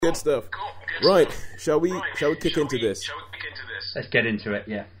Good stuff. Right, shall we kick into this? Let's get into it.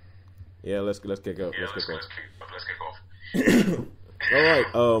 Yeah. Yeah, let's kick off.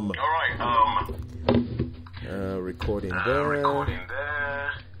 All right. Recording there.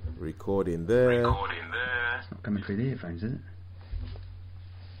 Recording there. It's not coming through the earphones, is it?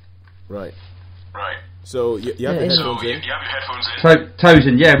 Right. So you have your headphones in.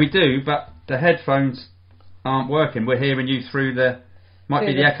 Tozen, yeah, we do, but the headphones aren't working. We're hearing you through the. Might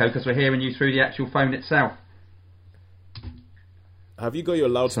be the echo because we're hearing you through the actual phone itself. Have you got your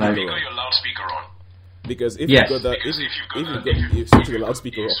loudspeaker on? Because if yes. you've got that, if you switch your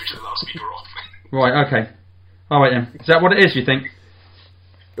loudspeaker off. Right. Okay. All right then. Is that what it is? You think?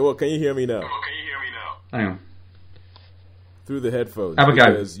 Well, can you hear me now? Hang on. Through the headphones. Have a go.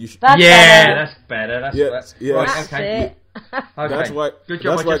 That's better. That's yes. Right, okay. That's why. Good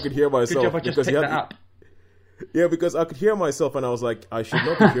job. That's why I could hear myself. Good job. I just picked that up. Yeah, because I could hear myself, and I was like, I should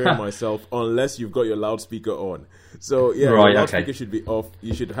not be hearing myself unless you've got your loudspeaker on. So yeah, right, the loudspeaker should be off.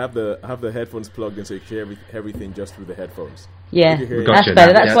 You should have the headphones plugged in, so you can hear everything just through the headphones. Yeah, that's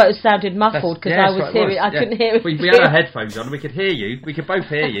better. That's why it sounded muffled because I was hearing. I couldn't hear it. We had our headphones on. We could hear you. We could both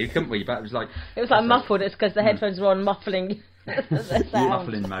hear you, couldn't we? But it was like muffled. It's because the headphones were on, muffling.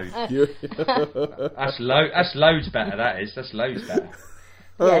 Muffling mode. That's loads better. That's loads better.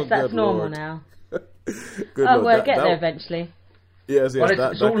 Yes, that's normal now. We'll get there eventually. Yes, well,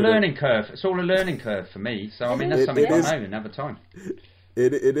 it's all a learning curve. It's all a learning curve for me. So I mean, that's something I know another time.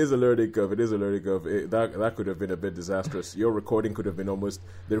 It is a learning curve. That could have been a bit disastrous. Your recording could have been the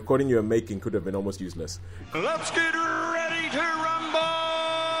recording you were making could have been almost useless. Let's get ready to rumble!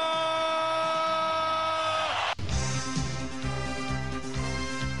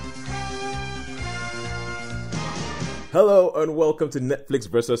 Hello and welcome to Netflix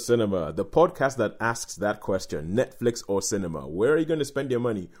versus Cinema, the podcast that asks that question, Netflix or cinema. Where are you going to spend your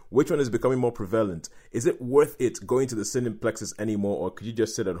money? Which one is becoming more prevalent? Is it worth it going to the cineplexes anymore, or could you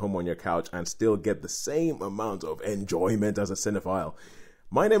just sit at home on your couch and still get the same amount of enjoyment as a cinephile?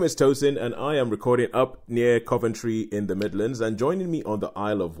 My name is Tosin and I am recording up near Coventry in the Midlands, and joining me on the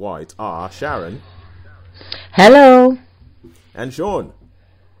Isle of Wight are Sharon. Hello. And Sean.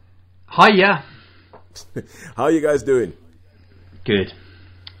 Hiya. How are you guys doing? Good.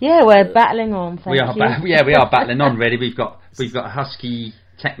 Yeah, we're battling on. We are battling on. Really, we've got husky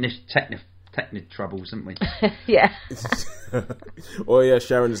technic troubles, haven't we? Yeah. Oh yeah,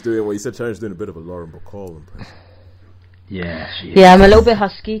 Sharon's doing. Well, you said Sharon's doing a bit of a Lauren Bacall impression. Yeah, she is. Yeah, I'm a little bit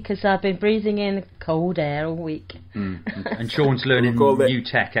husky because I've been breathing in cold air all week. And Sean's learning new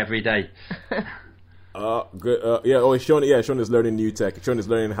tech every day. Good. Yeah. Sean. Yeah, Sean is learning new tech. Sean is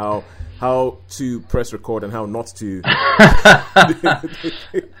learning how to press record and how not to.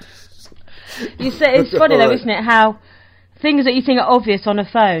 You say it's funny though, isn't it? How things that you think are obvious on a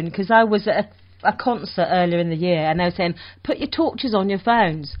phone. Because I was at a concert earlier in the year, and they were saying, "Put your torches on your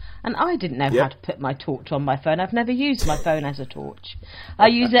phones," and I didn't know how to put my torch on my phone. I've never used my phone as a torch. I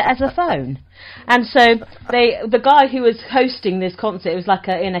use it as a phone. And so the guy who was hosting this concert, it was like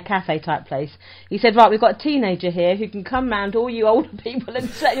in a cafe type place. He said, "Right, we've got a teenager here who can come round all you older people and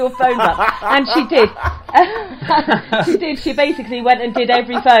set your phones up." And she did. She did. She basically went and did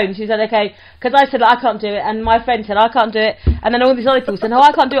every phone. She said, "Okay," because I said I can't do it, and my friend said I can't do it, and then all these other people said, "No,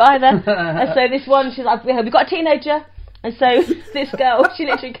 I can't do it either." And so this one, she's like, "We've got a teenager." And so this girl, she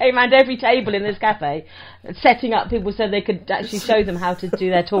literally came around every table in this cafe, setting up people so they could actually show them how to do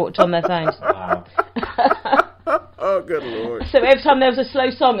their torch on their phones. Wow. Oh, good lord. So every time there was a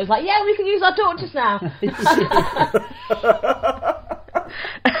slow song, it was like, yeah, we can use our torches now.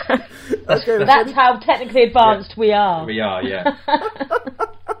 That's how technically advanced we are. We are, yeah.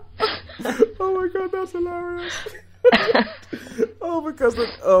 Oh my god, that's hilarious.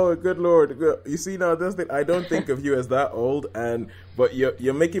 Good lord. You see now, this thing, I don't think of you as that old, but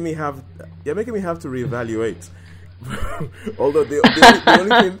you're making me have to reevaluate. Although the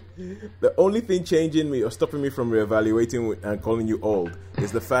only thing changing me or stopping me from reevaluating and calling you old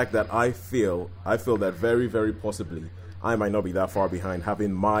is the fact that I feel that very, very possibly I might not be that far behind,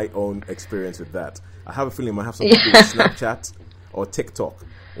 having my own experience with that. I have a feeling I might have something to do with Snapchat or TikTok.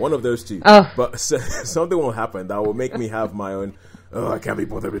 One of those two. Oh. But something will happen that will make me have my own, I can't be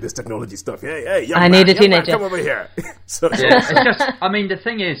bothered with this technology stuff. Hey, young man, need a teenager. come over here. So, it's just, I mean, the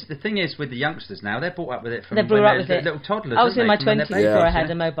thing is with the youngsters now, they're brought up with it from when they're little toddlers. I was in my 20s before I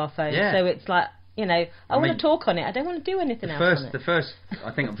had a mobile phone, yeah. So it's like, I want to talk on it. I don't want to do anything else on it. The first,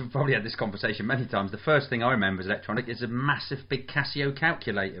 I think I've probably had this conversation many times. The first thing I remember as electronic is a massive big Casio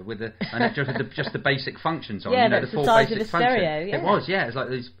calculator and just the basic functions on. Yeah, the that's the four size basic of a stereo. Yeah. It was, yeah. It was like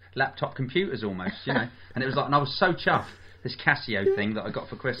these laptop computers almost, and it was like, and I was so chuffed this Casio thing that I got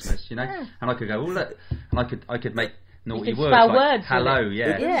for Christmas, you know, and I could go, oh look, and I could make naughty could words spell like words hello, with it.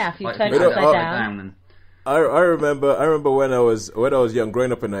 yeah, Yeah, if you like, turn put it upside upside down. and I remember when I was young,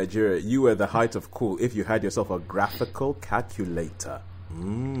 growing up in Nigeria. You were the height of cool if you had yourself a graphical calculator.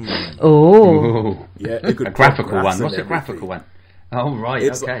 Oh, Yeah, it could a graphical plot graphs one. What's and a graphical everything. one? Oh right,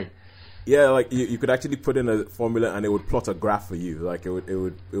 It's okay. Yeah, like you could actually put in a formula and it would plot a graph for you. Like it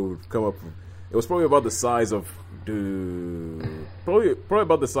would come up. It was probably about the size of probably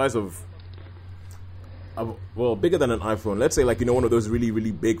about the size of well, bigger than an iPhone. Let's say, like, you know, one of those really,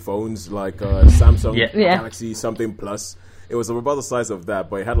 really big phones, like Samsung Yeah. Galaxy something plus. It was about the size of that,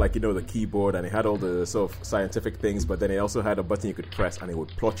 but it had, like, you know, the keyboard and it had all the sort of scientific things, but then it also had a button you could press and it would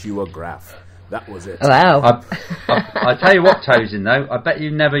plot you a graph. That was it. wow. I tell you what, Tosin, though, I bet you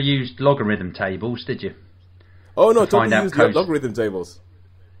never used logarithm tables, did you? Oh, no, to find totally out used codes. logarithm tables.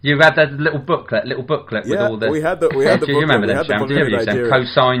 You had that little booklet with Yeah, all the. we had the Do you remember booklet, we them, had the Sham? Do you booklet ever in use them? Nigeria.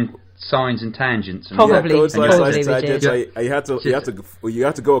 Cosine, sines, and tangents. And Probably. Yeah, code Probably slice, we tangents. did. You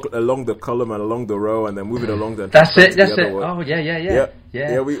had to go along the column and along the row and then move it along the. That's it. the That's other it. one. Oh yeah.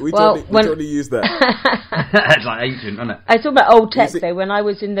 Yeah, we Well, totally used that. It's like ancient, isn't it? I was talking about old tech see- though. When I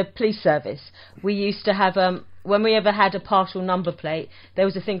was in the police service, we used to have when we ever had a partial number plate, there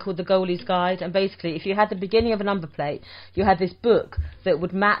was a thing called the Goalie's Guide, and basically, if you had the beginning of a number plate, you had this book that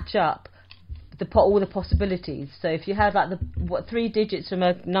would match up all the possibilities. So if you had like 3 digits from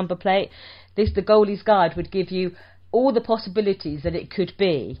a number plate, the Goalie's Guide would give you all the possibilities that it could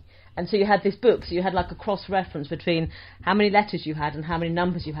be. And so you had this book, so you had like a cross-reference between how many letters you had and how many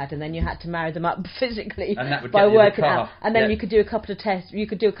numbers you had, and then you had to marry them up physically And that would by get you the working car. out. And then Yeah. you could do a couple of tests, you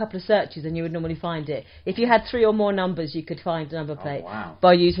could do a couple of searches, and you would normally find it. If you had 3 or more numbers, you could find a number plate wow.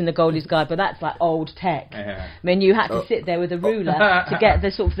 by using the Goalie's Guide, but that's like old tech. Yeah. I mean, you had to sit there with a ruler to get the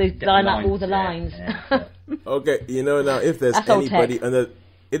sort of line up all the lines, lines. yeah. Okay, you know, now if there's That's old anybody tech.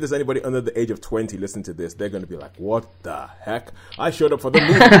 anybody under the age of 20 listening to this, they're going to be like, "What the heck? I showed up for the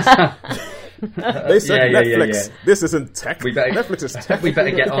movies." They said Yeah, Netflix. yeah. This isn't tech. Netflix is tech. We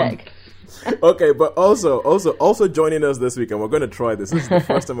better get on. Okay, but also joining us this week, and we're going to try this. This is the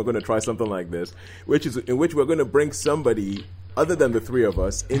first time we're going to try something like this, in which we're going to bring somebody other than the three of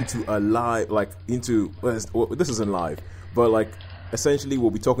us into a live, this isn't live, but like essentially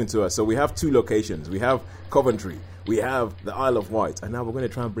we'll be talking to us. So we have 2 locations. We have Coventry, we have the Isle of Wight, and now we're going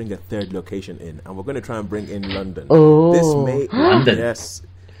to try and bring a third location in, and we're going to try and bring in London. Oh. This may London. Yes.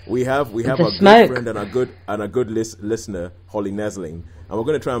 We have the a good smoke. friend and a good listener, Holly Nesling, and we're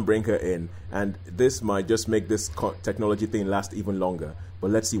going to try and bring her in. And this might just make this technology thing last even longer. But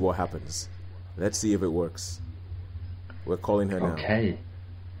let's see what happens. Let's see if it works. We're calling her now. Okay.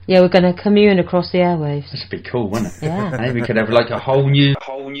 Yeah, we're going to commune across the airwaves. This would be cool, wouldn't it? Yeah. Maybe we could have like a whole new.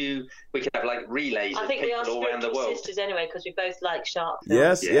 We could have like relays I of think we are people all around the spiritual world. sisters anyway because we both like shark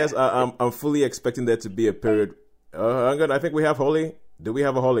films. Yes. I'm fully expecting there to be a period. I think we have Holly. Do we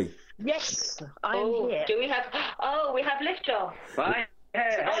have a Holly? Yes, I'm Oh, here. do we have? Oh, we have liftoff. Hi.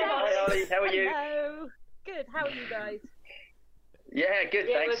 Hey, hi, Ollie. How are you? Hello. Good. How are you guys? Yeah, good,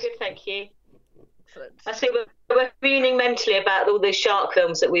 Yeah, thanks. we're good, thank you. Excellent. I think we're communing mentally about all the shark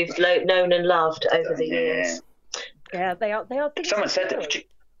films that we've known and loved over the Yeah. years. Yeah, they are. Things Someone to said do. that.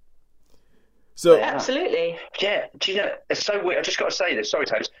 So Absolutely. Yeah, do you know, it's so weird. I just got to say this. Sorry,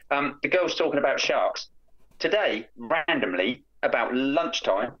 Toes. The girl's talking about sharks. Today, randomly, about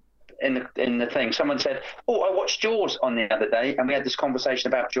lunchtime, in the thing, someone said, "Oh, I watched Jaws on the other day," and we had this conversation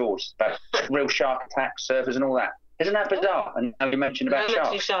about Jaws, about real shark attacks, surfers, and all that. Isn't that bizarre? And now you mentioned about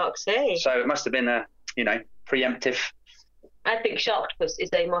Sharks, eh? So it must have been a, preemptive. I think Sharktopus is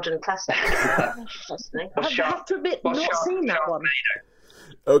a modern classic. Personally. I have to admit, not seen that one.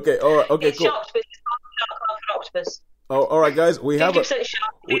 okay, all right, okay, It's cool. Sharktopus. It's half shark, half an octopus. Oh, all right, guys, we have 50%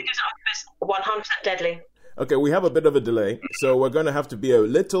 shark, 50% octopus, 100% deadly. Okay, we have a bit of a delay, so we're going to have to be a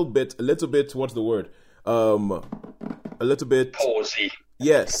little bit. What's the word? A little bit. Pawsy.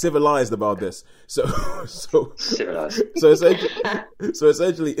 Yeah, civilized about this. So Civilized.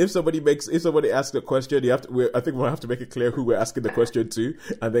 essentially, if somebody asks a question, I think we'll have to make it clear who we're asking the question to,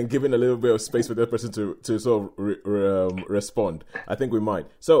 and then giving a little bit of space for that person to sort of respond. I think we might.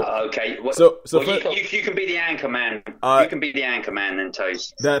 So Okay. You can be the anchor man. You can be the anchor man then,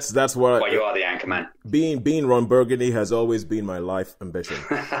 Toes. that's what Well, you are the anchor man. being Ron Burgundy has always been my life ambition.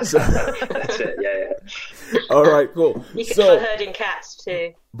 That's it. Yeah. All right, cool. You can So, try herding cats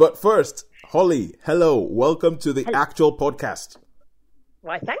too. but first, Holly, hello, welcome to the actual podcast.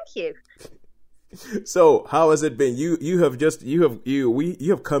 Why, thank you. So, how has it been? You have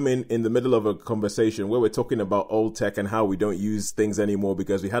come in the middle of a conversation where we're talking about old tech and how we don't use things anymore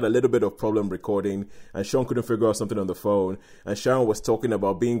because we had a little bit of problem recording, and Sean couldn't figure out something on the phone, and Sharon was talking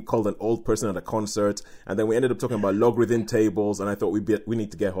about being called an old person at a concert, and then we ended up talking about logarithm tables, and I thought we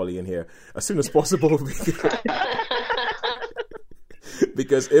need to get Holly in here as soon as possible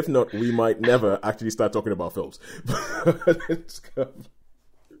because if not, we might never actually start talking about films.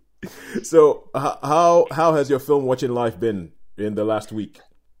 So, how has your film watching life been in the last week?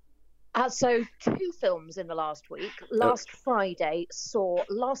 So 2 films in the last week. Last Friday saw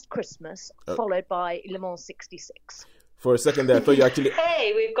Last Christmas, followed by Le Mans 66. For a second there, I thought you actually...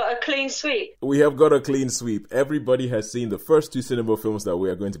 Hey, we've got a clean sweep. We have got a clean sweep. Everybody has seen the first 2 cinema films that we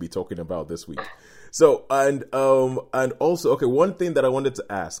are going to be talking about this week. So, and also, okay, one thing that I wanted to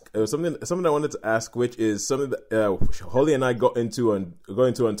ask, something I wanted to ask, which is something that Holly and I got into on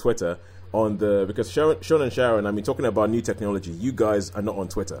Twitter because Sean and Sharon, I mean, talking about new technology. You guys are not on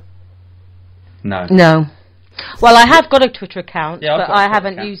Twitter. No. Well, I have got a Twitter account, but I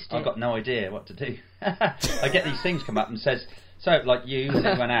haven't used it. I've got no idea what to do. I get these things come up and says, so, like you and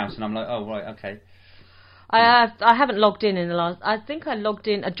everyone else, and I'm like, oh, right, okay. I haven't logged in the last... I think I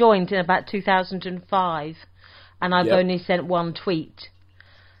joined in about 2005, and I've only sent 1 tweet.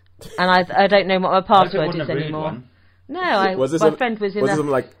 And I don't know what my password is anymore. No, my friend was in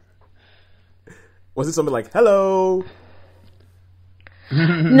Was it something like, hello?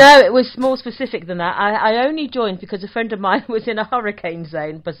 No, it was more specific than that. I only joined because a friend of mine was in a hurricane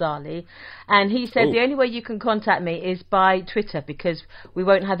zone, bizarrely, and he said the only way you can contact me is by Twitter because we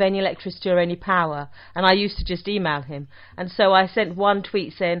won't have any electricity or any power. And I used to just email him. And so I sent 1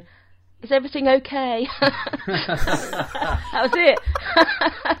 tweet saying, is everything okay? That was it.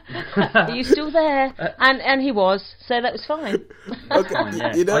 Are you still there? And he was, so that was fine. Okay,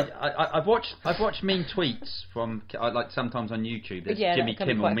 yeah. You know, I've watched mean tweets from like sometimes on YouTube. There's Jimmy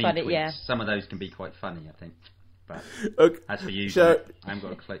Kimmel mean tweets. Yeah. Some of those can be quite funny, I think. But as for you, I haven't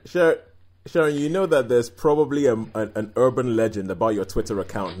got a clue. Sharon, you know that there's probably an urban legend about your Twitter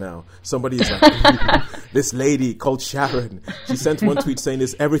account now. Somebody's like, this lady called Sharon, she sent 1 tweet saying,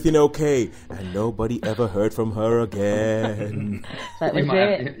 is everything okay? And nobody ever heard from her again. That was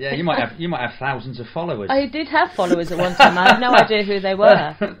it. You might have thousands of followers. I did have followers at one time. I have no idea who they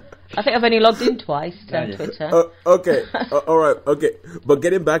were. I think I've only logged in twice on Twitter. Okay, all right, okay. But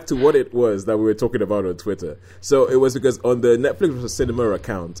getting back to what it was that we were talking about on Twitter. So it was because on the Netflix Cinema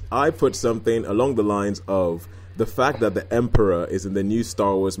account, I put something along the lines of the fact that the Emperor is in the new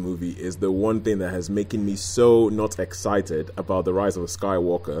Star Wars movie is the one thing that has making me so not excited about The Rise of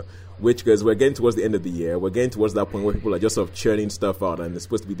Skywalker, which, because we're getting towards the end of the year, we're getting towards that point where people are just sort of churning stuff out and it's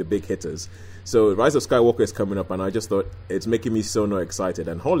supposed to be the big hitters. So Rise of Skywalker is coming up and I just thought it's making me so not excited.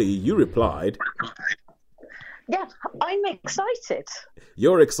 And Holly, you replied... Yeah, I'm excited.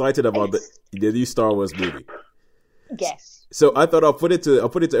 You're excited about the new Star Wars movie? Yes. So I thought I'll put it to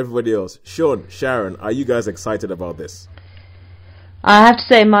everybody else. Sean, Sharon, are you guys excited about this? I have to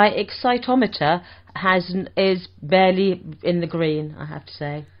say my excitometer is barely in the green, I have to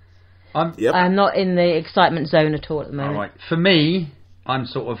say. I'm not in the excitement zone at all at the moment. All right. For me, I'm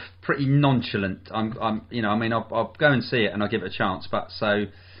sort of pretty nonchalant. I'll go and see it and I'll give it a chance. But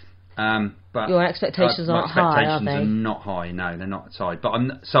your expectations aren't high, are they? Expectations are not high. No, they're not high. But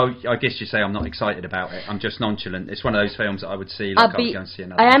I guess you say I'm not excited about it. I'm just nonchalant. It's one of those films that I would see. I would go and see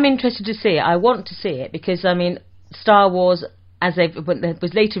another. I am interested to see it. I want to see it because Star Wars, when it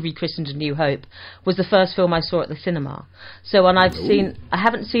was later rechristened A New Hope, was the first film I saw at the cinema. So when I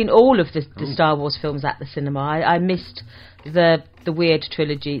haven't seen all of the Star Wars films at the cinema. I missed the weird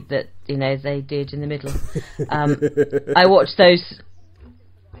trilogy that they did in the middle. I watched those.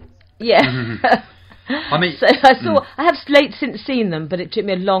 Yeah. So I have since seen them, but it took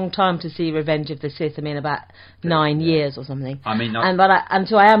me a long time to see Revenge of the Sith. About 9 years or something.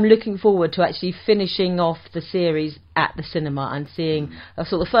 So I am looking forward to actually finishing off the series at the cinema and seeing. I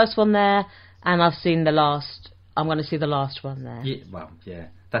saw the first one there, and I've seen the last. I'm going to see the last one there. Yeah,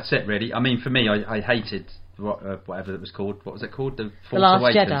 that's it really. For me, I hated whatever it was called. What was it called? The Force Last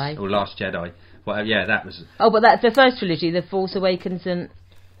Awakens Jedi. Or Last Jedi. Whatever. Yeah, that was. Oh, but that's the first trilogy, The Force Awakens and.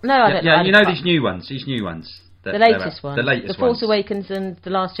 No, I don't know. Yeah, these new ones. The latest one. The latest The Force Awakens and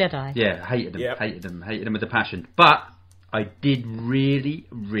The Last Jedi. Yeah, hated them. Yep. Hated them with a passion. But I did really,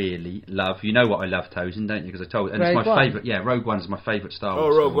 really love. You know what I love, Tozen, don't you? Because I told you. And it's my favourite. Yeah, Rogue One is my favourite Star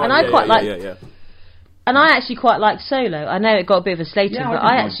Wars. Oh, Rogue One. And I quite like. Yeah. And I actually quite like Solo. I know it got a bit of a slating, but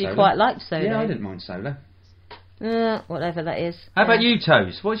I actually quite liked Solo. Yeah, I didn't mind Solo. Whatever that is. How about you,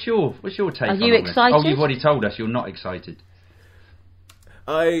 Toes? What's your take on Are you excited? Oh, you've already told us you're not excited.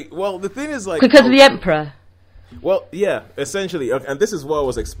 The thing is, like, because of the Emperor. Well, yeah, essentially, and this is what I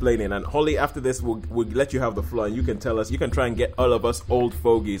was explaining. And Holly, after this, we'll let you have the floor, and you can tell us. You can try and get all of us old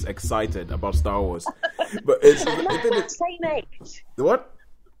fogies excited about Star Wars. But it's the same age. What?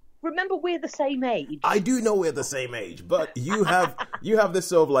 Remember, we're the same age. I do know we're the same age, but you have this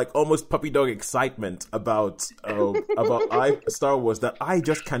sort of like almost puppy dog excitement about Star Wars that I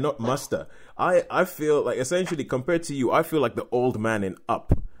just cannot muster. I feel like, essentially, compared to you, I feel like the old man in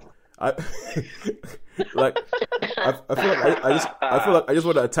Up. I feel like I just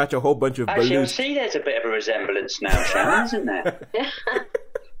want to attach a whole bunch of balloons. Actually, I see there's a bit of a resemblance now, Sharon, isn't there?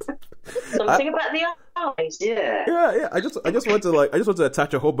 Something about the eyes. Yeah. I just want to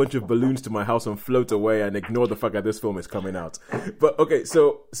attach a whole bunch of balloons to my house and float away and ignore the fact that this film is coming out. But okay,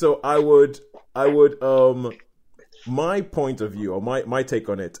 so I would my point of view, or my take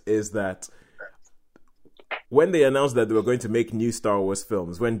on it, is that when they announced that they were going to make new Star Wars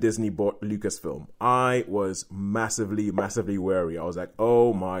films, when Disney bought Lucasfilm, I was massively, massively wary. I was like,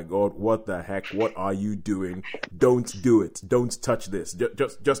 oh my God, what the heck? What are you doing? Don't do it. Don't touch this.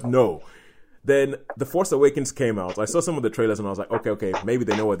 Just no. Then The Force Awakens came out. I saw some of the trailers and I was like, okay, maybe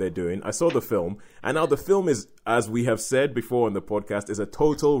they know what they're doing. I saw the film, and now the film is, as we have said before on the podcast, is a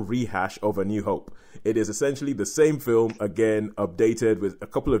total rehash of A New Hope. It is essentially the same film, again, updated with a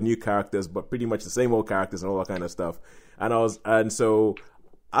couple of new characters, but pretty much the same old characters and all that kind of stuff. And so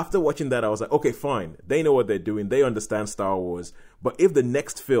after watching that, I was like, okay, fine. They know what they're doing. They understand Star Wars. But if the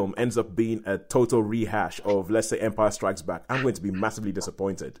next film ends up being a total rehash of, let's say, Empire Strikes Back, I'm going to be massively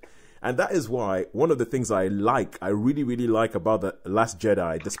disappointed. And that is why one of the things I really, really like about The Last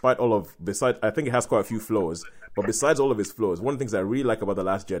Jedi, besides, I think it has quite a few flaws, but besides all of its flaws, one of the things I really like about The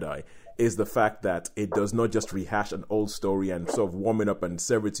Last Jedi is the fact that it does not just rehash an old story and sort of warm it up and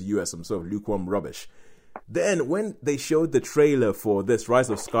serve it to you as some sort of lukewarm rubbish. Then when they showed the trailer for this Rise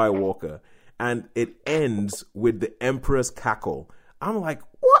of Skywalker, and it ends with the Emperor's cackle, I'm like,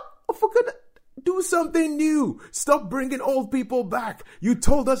 what? For goodness, do something new. Stop bringing old people back. You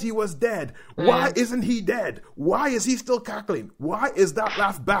told us he was dead. Why isn't he dead? Why is he still cackling? Why is that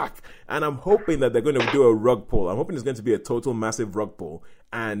laugh back? And I'm hoping that they're going to do a rug pull. I'm hoping it's going to be a total massive rug pull.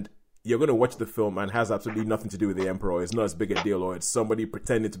 And you're going to watch the film and it has absolutely nothing to do with the Emperor. It's not as big a deal, or it's somebody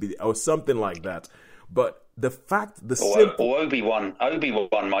pretending to be, or something like that. But the fact, or Obi-Wan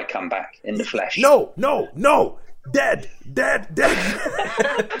might come back in the flesh. No. Dead.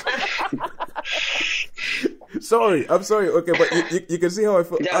 I'm sorry. Okay, but you can see how I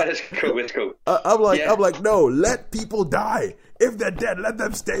feel. Yeah, it's cool. It's cool. I'm like, no, let people die. If they're dead, let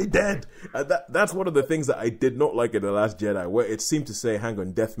them stay dead. And that's one of the things that I did not like in The Last Jedi, where it seemed to say, hang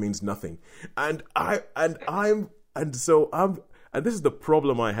on, death means nothing. And this is the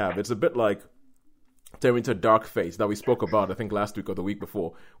problem I have. It's a bit like Terminator Dark Fate that we spoke about, I think last week or the week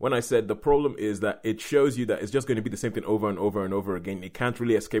before, when I said the problem is that it shows you that it's just going to be the same thing over and over and over again. It can't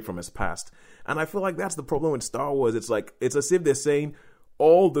really escape from its past. And I feel like that's the problem with Star Wars. It's like, it's as if they're saying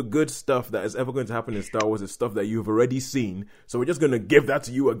all the good stuff that is ever going to happen in Star Wars is stuff that you've already seen. So we're just going to give that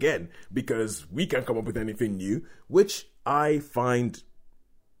to you again because we can't come up with anything new, which I find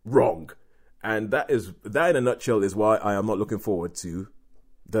wrong. And that in a nutshell is why I am not looking forward to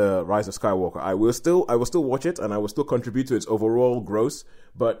The Rise of Skywalker. I will still watch it and I will still contribute to its overall growth,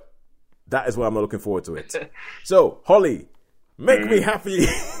 but that is why I'm not looking forward to it. So, Holly, make me happy.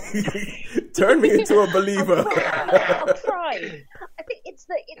 Turn me into a believer. I'll try. I think it's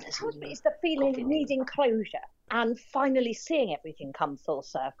the feeling of needing closure and finally seeing everything come full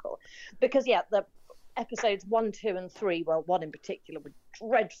circle. Because the episodes 1, 2, and 3, well, 1 in particular, were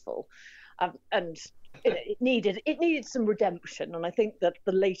dreadful, and it needed some redemption, and I think that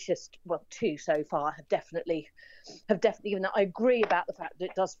the latest, 2 so far, have definitely. And I agree about the fact that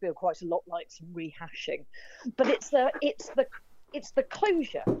it does feel quite a lot like some rehashing, but it's the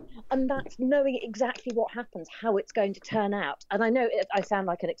closure, and that's knowing exactly what happens, how it's going to turn out. And I know I sound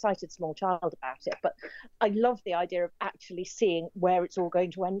like an excited small child about it, but I love the idea of actually seeing where it's all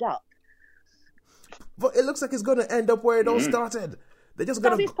going to end up. But it looks like it's going to end up where it all started. They're just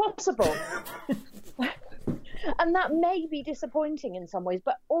that is possible. And that may be disappointing in some ways,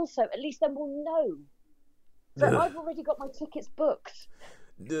 but also at least then we'll know. So I've already got my tickets booked.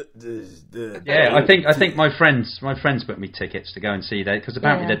 I think my friends booked me tickets to go and see that, because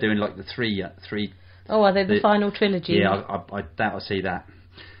apparently they're doing like the three. Oh, are they the final trilogy? Yeah, I doubt I'll see that,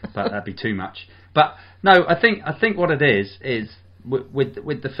 but that'd be too much. But no, I think what it is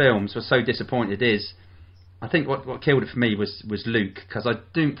with the films, was so disappointed is, I think what killed it for me was Luke, because I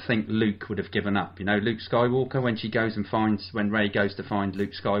don't think Luke would have given up. You know, Luke Skywalker, when Rey goes to find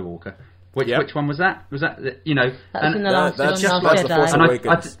Luke Skywalker, Which one was that? Was that That was in the last that's film, just Last The Force Jedi.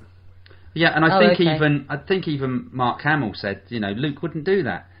 Awakens. And I think okay. even Mark Hamill said, Luke wouldn't do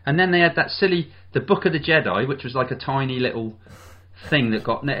that. And then they had that silly The Book of the Jedi, which was like a tiny little thing that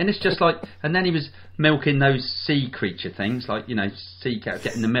got, and it's just like, and then he was milking those sea creature things, like sea cow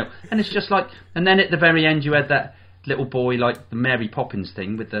getting the milk, and it's just like, and then at the very end you had that little boy, like the Mary Poppins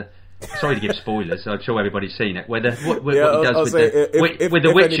thing with the. Sorry to give spoilers. I'm sure everybody's seen it. What he does with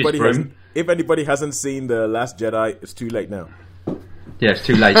the witch's broom. If anybody hasn't seen The Last Jedi, it's too late now. Yeah, it's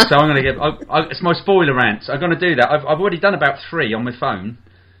too late. So I'm going to give. It's my spoiler rants. I'm going to do that. I've already done about 3 on my phone.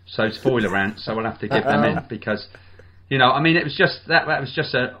 So spoiler rants. So I'll have to give them in because, it was just that was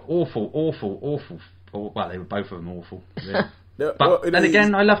just an awful. Well, they were both of them awful. Really. But then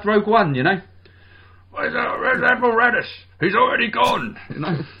again, I loved Rogue One. Where's Admiral Radish? He's already gone.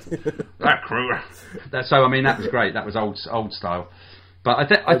 That crew. That was great. That was old style.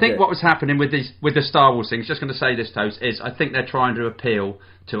 But I think what was happening with the Star Wars thing, just going to say this, Toast, is I think they're trying to appeal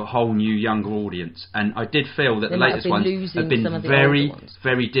to a whole new younger audience, and I did feel that the latest ones have been very,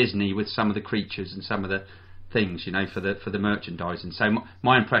 very Disney with some of the creatures and some of the things, for the merchandising. So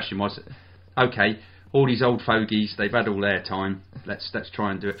my impression was, okay, all these old fogies, they've had all their time. Let's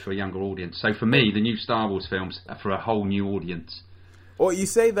try and do it for a younger audience. So for me, the new Star Wars films are for a whole new audience. Or you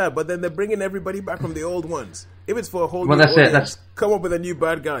say that, but then they're bringing everybody back from the old ones. If it's for a whole new that's audience, come up with a new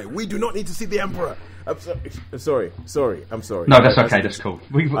bad guy. We do not need to see the Emperor. I'm sorry. No, that's okay. That's cool.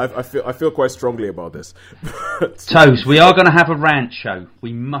 I feel quite strongly about this. Toes, we are going to have a rant show.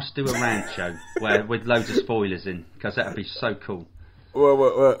 We must do a rant show with loads of spoilers in, because that would be so cool. Well,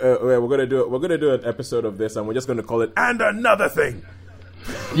 we're gonna do an episode of this, and we're just gonna call it "And Another Thing."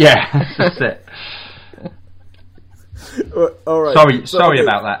 Yeah, that's it. All right. Sorry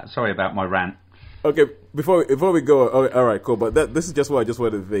about that. Sorry about my rant. Okay, before we go, all right, cool. But this is just what I just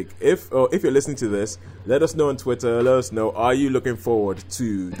wanted to think. If you're listening to this, let us know on Twitter. Let us know: are you looking forward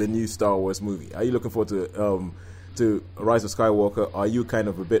to the new Star Wars movie? Are you looking forward to Rise of Skywalker? Are you kind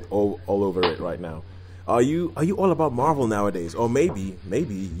of a bit all over it right now? Are you all about Marvel nowadays? Or maybe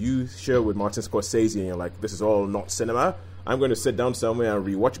you share with Martin Scorsese and you're like, this is all not cinema. I'm going to sit down somewhere and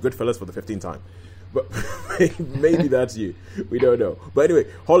rewatch Goodfellas for the 15th time. But maybe that's you. We don't know. But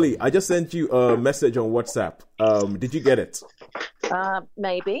anyway, Holly, I just sent you a message on WhatsApp. Did you get it?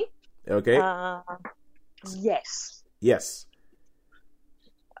 Maybe. Okay. Yes. Yes.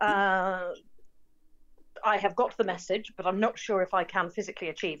 I have got the message, but I'm not sure if I can physically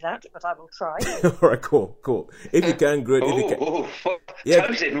achieve that, but I will try. All right, cool. If you can, great. If you can, yeah.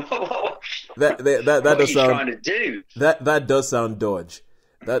 That does sound. Trying to do? That does sound dodge.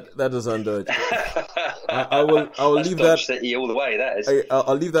 That does sound dodge. I will leave that. City all the way. That is.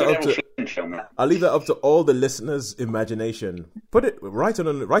 I'll leave that up to. I'll leave that up to all the listeners' imagination. Put it write it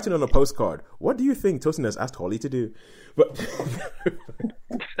on a postcard. What do you think Tosin has asked Holly to do? But.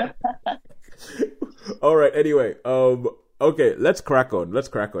 All right. Anyway, okay. Let's crack on.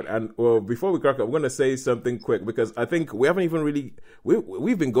 And before we crack on, we're going to say something quick because I think we haven't even really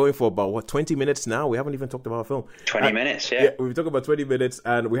we've been going for about 20 minutes now. We haven't even talked about a film. 20 minutes, yeah. We've talked about 20 minutes,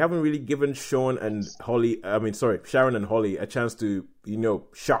 and we haven't really given Sharon and Holly a chance to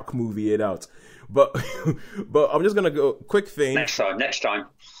shock movie it out. But I'm just gonna go quick thing. Next time.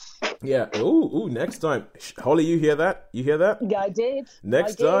 Yeah. Ooh, next time. Holly, you hear that? Yeah, I did.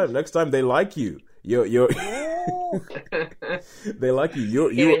 Next time they like you. You're they like you.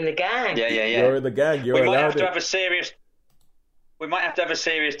 You're in the gang. Yeah. You're in the gang. We might have to have a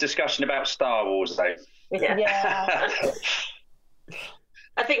serious discussion about Star Wars, though. Yeah.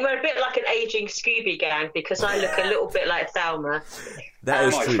 I think we're a bit like an aging Scooby gang because I look a little bit like Thelma. That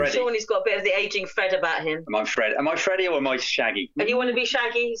is true. Shawnee's got a bit of the aging Fred about him. Am I Freddy or am I Shaggy? And you want to be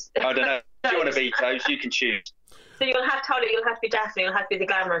Shaggy? I don't know. If you want to be Toes, you can choose. So you'll have Holly, you'll have to be Daphne, you'll have to be the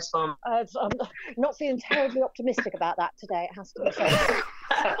glamorous one. I'm not feeling terribly optimistic about that today, it has to be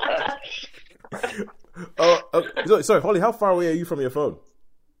said. Sorry, Holly, how far away are you from your phone?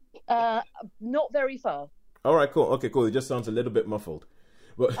 Not very far. All right, cool. Okay, cool. It just sounds a little bit muffled.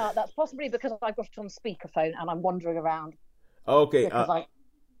 But that's possibly because I've got it on speakerphone and I'm wandering around. Okay. Because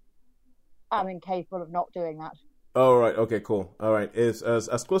I'm incapable of not doing that. All right. Okay. Cool. All right. It's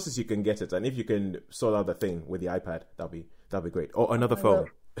as close as you can get it, and if you can sort out the thing with the iPad, that'd be great. Oh, another phone.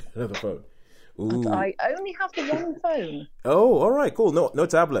 Another phone. Ooh. I only have the one phone. Oh, all right. Cool. No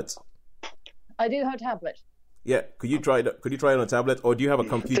tablets. I do have a tablet. Yeah, could you try it on a tablet, or do you have a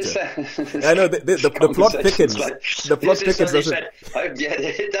computer? I know the plot thickens. The plot thickens. Yeah,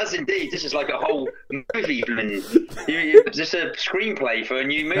 it does indeed. This is like a whole movie. It's just a screenplay for a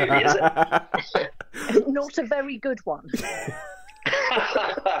new movie, is it? Not a very good one.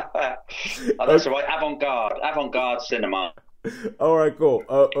 Oh, that's right. Avant-garde cinema. All right, cool.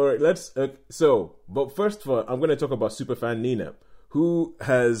 All right, let's. But first of all, I'm going to talk about superfan Nina, who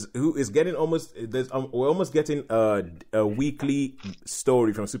is getting almost. We're almost getting a weekly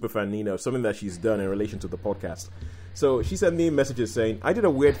story from superfan Nina of something that she's done in relation to the podcast. So she sent me messages saying, "I did a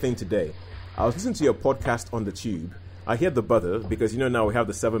weird thing today. I was listening to your podcast on the tube. I hear the buzzer because now we have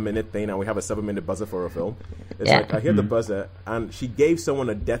the 7-minute thing and we have a 7-minute buzzer for a film. It's like I hear the buzzer, and she gave someone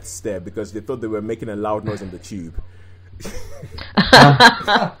a death stare because they thought they were making a loud noise on the tube."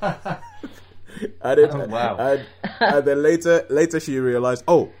 Wow. And then later she realized,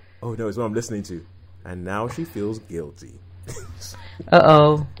 oh no, it's what I'm listening to, and now she feels guilty.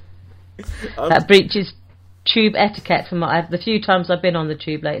 That breaches tube etiquette. From the few times I've been on the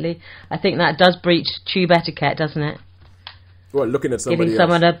tube lately, I think that does breach tube etiquette, doesn't it? Well, looking at somebody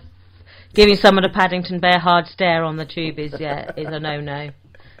giving someone a Paddington Bear hard stare on the tube is a no.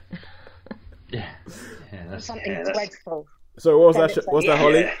 Yeah, that's something dreadful. So what was that? What's that,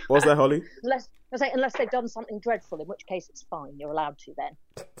 Holly? What's that, Holly? Unless they've done something dreadful, in which case it's fine. You're allowed to then.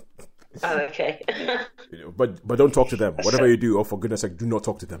 Oh, okay. But don't talk to them. Whatever you do, for goodness sake, do not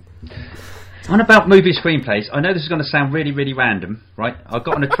talk to them. On about movie screenplays, I know this is going to sound really, really random, right? I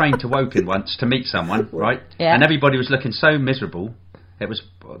got on a train to Woking once to meet someone, right? Yeah. And everybody was looking so miserable. It was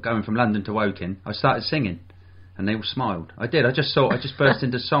going from London to Woking. I started singing, and they all smiled. I did. I just burst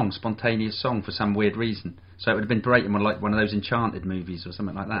into spontaneous song for some weird reason. So it would have been great in like one of those Enchanted movies or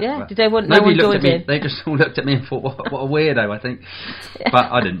something like that. Yeah. But Did they want? no one looked at me. They just all looked at me and thought, "What a weirdo!" I think,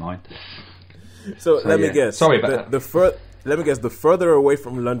 but I didn't mind. So let me guess. Sorry about that. Let me guess. The further away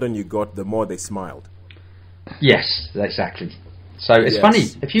from London you got, the more they smiled. Yes, exactly. So it's funny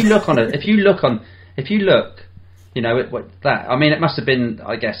if you look, I mean, it must have been,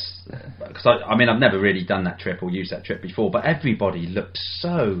 I guess, because I've never really done that trip or used that trip before, but everybody looked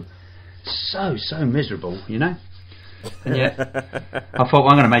so miserable, And yet, I thought,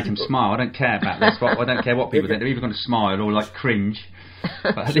 I'm going to make them smile. I don't care about this. I don't care what people think. They're either going to smile or like cringe.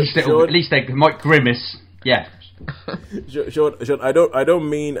 But at least they might grimace. Yeah. Sean, I don't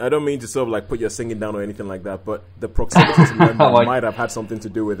mean to sort of like put your singing down or anything like that, but the proximity to London might have had something to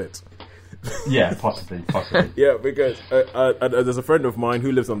do with it. Yeah, possibly. Yeah, because there's a friend of mine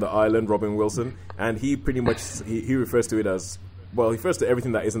who lives on the island, Robin Wilson, and he pretty much he refers to it as, well, he refers to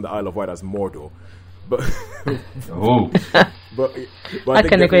everything that is in the Isle of Wight as Mordor. But but I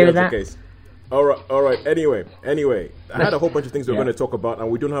can agree with that. Case. All right. Anyway, I had a whole bunch of things we're going to talk about,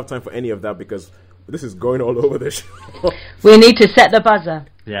 and we don't have time for any of that because this is going all over the show. We need to set the buzzer.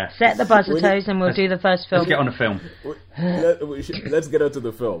 Yeah. Set the buzzer, Toes, and we'll do the first film. Let's get on a film. Let's get out to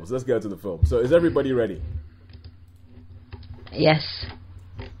the films. So is everybody ready? Yes.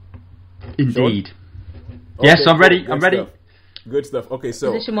 Indeed. Okay, yes, I'm ready. I'm ready. Good stuff. Okay,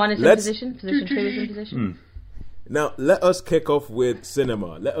 so position 1 is in position. Position 2 is in position. Now, let us kick off with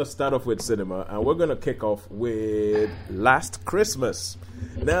cinema. Let us start off with cinema, and we're going to kick off with Last Christmas.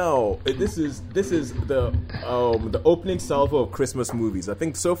 Now, this is the opening salvo of Christmas movies. I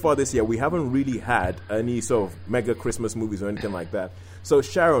think so far this year we haven't really had any sort of mega Christmas movies or anything like that. So,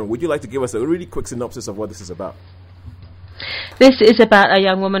 Sharon, would you like to give us a really quick synopsis of what this is about? This is about a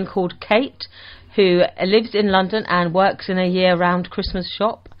young woman called Kate who lives in London and works in a year-round Christmas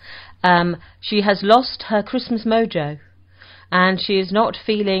shop. She has lost her Christmas mojo and she is not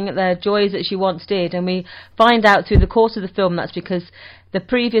feeling the joys that she once did, and we find out through the course of the film that's because the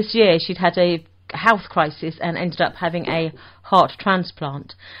previous year she'd had a health crisis and ended up having a heart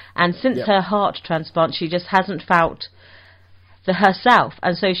transplant, and since her heart transplant she just hasn't felt herself,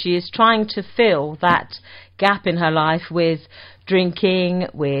 and so she is trying to fill that gap in her life with drinking,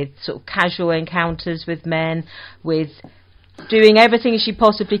 with sort of casual encounters with men, with doing everything she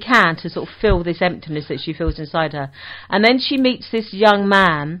possibly can to sort of fill this emptiness that she feels inside her. And then she meets this young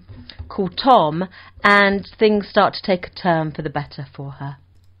man called Tom, and things start to take a turn for the better for her.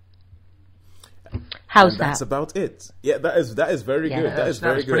 How's that? That's about it. Yeah, that is very good. That is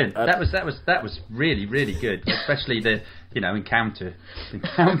very good. That was really, really good. Especially the encounter. The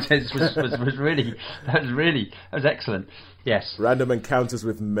encounters was really that was excellent. Yes. Random encounters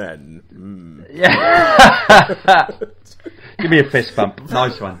with men. Yeah. Give me a fist bump.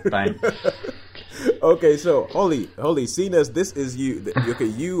 Nice one. Bang. Okay, so Holly, seeing as this is you, okay,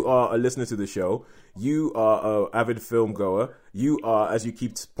 you are a listener to the show. You are an avid film goer. You are, as you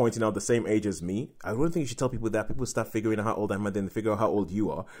keep pointing out, the same age as me. I don't think you should tell people that. People start figuring out how old I am and then figure out how old you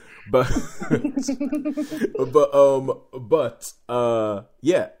are. But,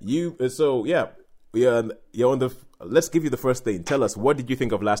 you're on the. Let's give you the first thing. Tell us, what did you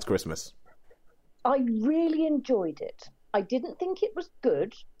think of Last Christmas? I really enjoyed it. I didn't think it was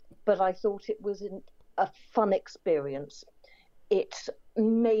good, but I thought it was a fun experience. It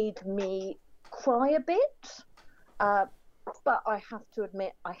made me cry a bit, but I have to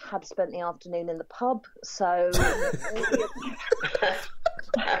admit I had spent the afternoon in the pub, so...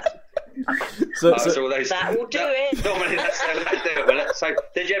 So that will do it. Normally that's how they do it. Well, so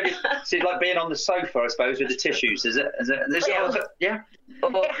did you ever see like being on the sofa? I suppose with the tissues. Is it? Yeah.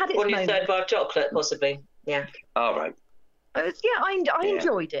 Or It had its your moments. third bar chocolate, possibly. Yeah. All right. I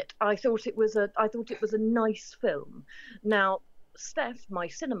enjoyed it. I thought it was a nice film. Now, Steph, my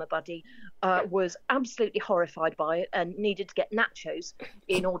cinema buddy, was absolutely horrified by it and needed to get nachos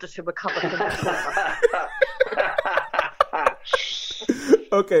in order to recover from the trauma.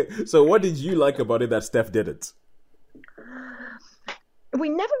 Okay, so what did you like about it that Steph didn't? We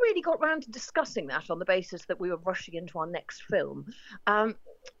never really got round to discussing that on the basis that we were rushing into our next film. I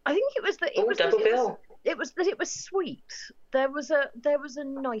think it was that it was double that bill. it was sweet. There was a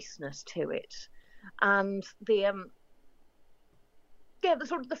niceness to it, and the the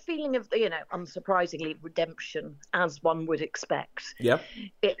sort of the feeling of unsurprisingly redemption, as one would expect. Yep.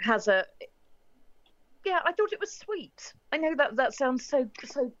 It has a. Yeah, I thought it was sweet. I know that sounds so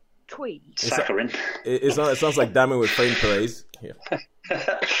twee. Saccharine. It sounds like damning with faint praise. Yeah.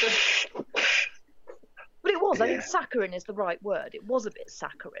 But it was. I think saccharine is the right word. It was a bit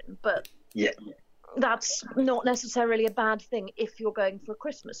saccharine, but that's not necessarily a bad thing if you're going for a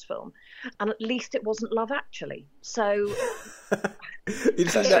Christmas film. And at least it wasn't Love Actually. So You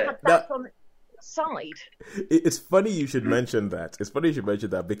see that on its side. It's funny you should mention that. It's funny you should mention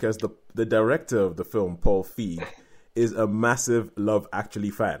that because the director of the film, Paul Feig, is a massive Love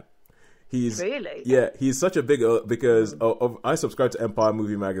Actually fan. He's really? Yeah, he's such a big because I subscribe to Empire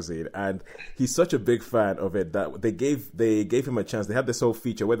Movie Magazine, and he's such a big fan of it that they gave him a chance. They had this whole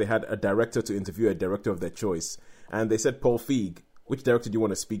feature where they had a director to interview a director of their choice, and they said, Paul Feig, which director do you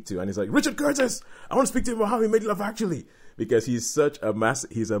want to speak to? And he's like, Richard Curtis. I want to speak to him about how he made Love Actually, because he's such a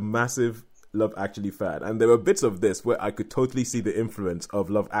massive Love Actually fan. And there were bits of this where I could totally see the influence of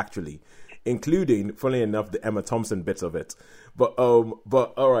Love Actually, including, funnily enough, the Emma Thompson bits of it. But all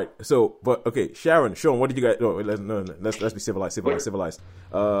right. So, okay, Sharon, Sean, what did you guys? No, let's be civilized.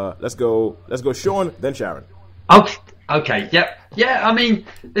 Let's go, Sean, then Sharon. Okay, yeah. I mean,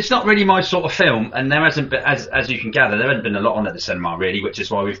 it's not really my sort of film, and there hasn't been, as you can gather, there hasn't been a lot on at the cinema really, which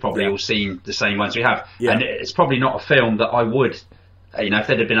is why we've probably all seen the same ones we have. Yeah. And it's probably not a film that I would, if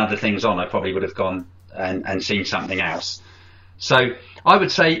there had been other things on, I probably would have gone and seen something else. So I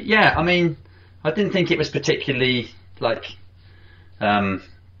would say, yeah. I mean, I didn't think it was particularly brilliant.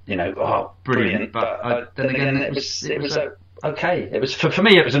 But then again, it was okay. It was for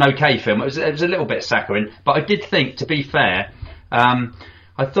me. It was an okay film. It was a little bit saccharine, but I did think, to be fair, I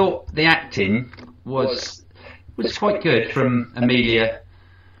thought the acting was quite good from Emilia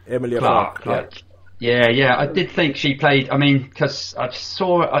Clarke. Yeah. I did think she played. I mean, because I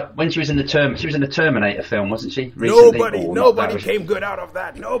saw her when she was in the Terminator film, wasn't she? Recently? Nobody came good out of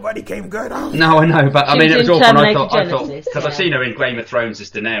that. Nobody came good out. No, I know, but I mean, it was awful. And I thought Genesis, because I've seen her in Game of Thrones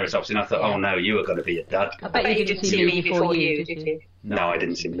as Daenerys, obviously, and I thought, oh no, you were going to be a dud. I bet you didn't see Me Before You, did you? No, I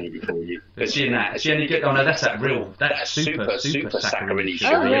didn't see Me Before You. But is she in that? Is she any good? Oh no, that's super saccharine.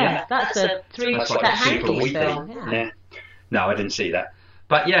 Oh yeah, that's a That's like super hanky weepy. film. Yeah. No, I didn't see that.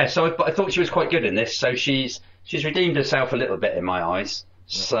 But yeah, but I thought she was quite good in this. So she's redeemed herself a little bit in my eyes.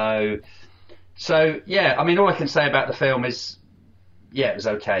 So yeah. I mean, all I can say about the film is, yeah, it was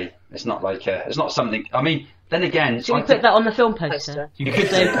okay. It's not like it's not something. I mean, then again, Should we put that on the film poster? You could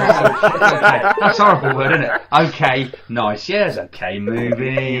say okay. That's a horrible word, isn't it? Okay, nice. Yeah, it's okay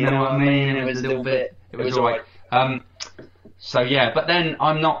movie. You know what I mean? It was a little bit. It was alright. So yeah, but then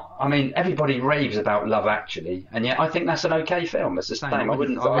I'm not. I mean, everybody raves about Love Actually, and yet I think that's an okay film. It's the same. I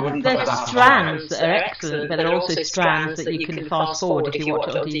wouldn't. There's strands that are excellent, but there are also strands that you can fast forward if you watch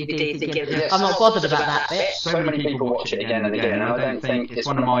it on DVD. Thinking, I'm not bothered about that bit. So many people watch it again and again, and I don't think it's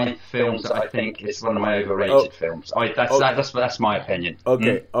one of my films that I think is one of my overrated films. That's my opinion.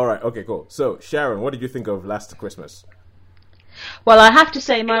 Okay, all right, okay, cool. So Sharon, what did you think of Last Christmas? Well, I have to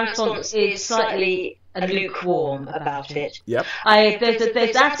say my response is slightly lukewarm about it. Yep.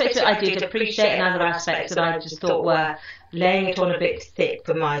 There's aspects that I did appreciate, and other aspects that I just thought were laying it on a bit thick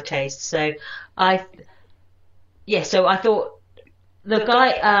for my taste. So I thought the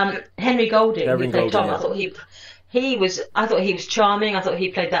guy Henry Golding, who played Tom, I thought he was charming. I thought he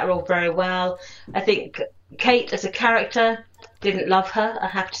played that role very well. I think Kate as a character, didn't love her, I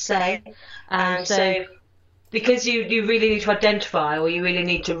have to say, and so because you really need to identify, or you really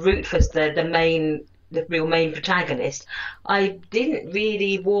need to root for the main the real main protagonist, I didn't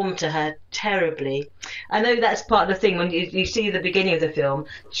really warm to her terribly. I know that's part of the thing. When you see the beginning of the film,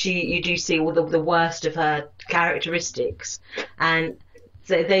 you do see all the worst of her characteristics, and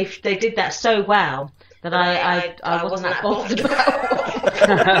they did that so well that I wasn't that bothered about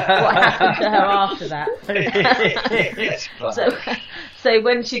what happened to her after that. So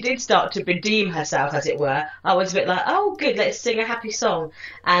when she did start to redeem herself, as it were, I was a bit like, oh, good, let's sing a happy song.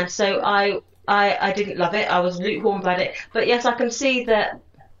 And so I didn't love it. I was lukewarm about it. But yes, I can see that.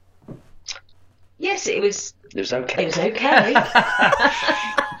 Yes, it was. It was okay. It was okay.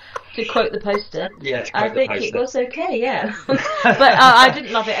 To quote the poster, I think it was okay, yeah. But I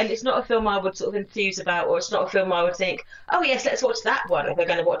didn't love it, and it's not a film I would sort of enthuse about, or it's not a film I would think, oh yes, let's watch that one if we're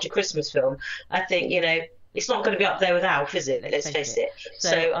going to watch a Christmas film. I think, it's not going to be up there with Alf, is it? Let's face it.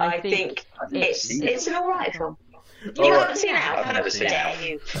 So I think it's an all right film. You haven't seen Alf? I've never seen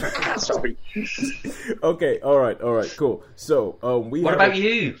Alf. Sorry. Okay, all right, cool. So what about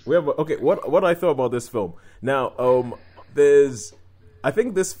you? What I thought about this film. Now, I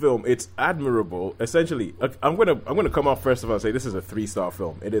think this film, it's admirable. Essentially, I'm gonna come off first of all and say this is a 3-star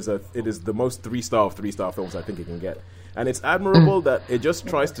film. It is the most 3-star of 3-star films I think it can get, and it's admirable that it just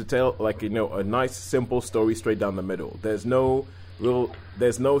tries to tell a nice simple story straight down the middle. There's no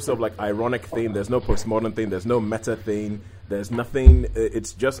sort of like ironic thing. There's no postmodern thing. There's no meta thing. There's nothing.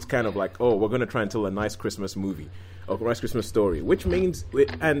 It's just kind of like, oh, we're gonna try and tell a nice Christmas movie. A nice Christmas story, which means,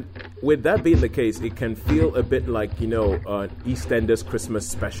 and with that being the case, it can feel a bit like, an EastEnders Christmas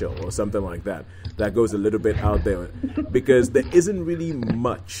special or something like that goes a little bit out there, because there isn't really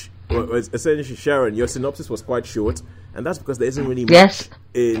much. Essentially, Sharon, your synopsis was quite short, and that's because there isn't really much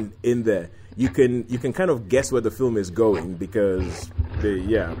in there. You can kind of guess where the film is going, because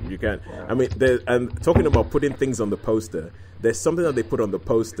you can. I mean, and talking about putting things on the poster, there's something that they put on the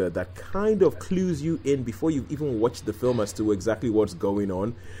poster that kind of clues you in before you even watch the film as to exactly what's going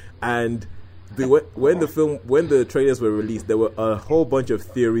on. And when the trailers were released, there were a whole bunch of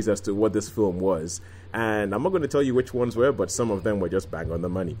theories as to what this film was, and I'm not going to tell you which ones were, but some of them were just bang on the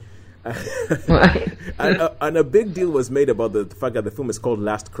money. And a big deal was made about the fact that the film is called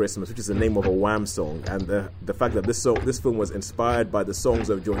Last Christmas, which is the name of a Wham song, and the fact that this film was inspired by the songs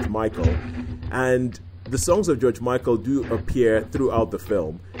of George Michael, and the songs of George Michael do appear throughout the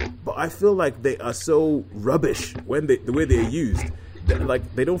film, but I feel like they are so rubbish the way they're used.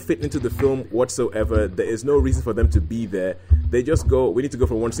 They don't fit into the film whatsoever. There is no reason for them to be there. They just go, we need to go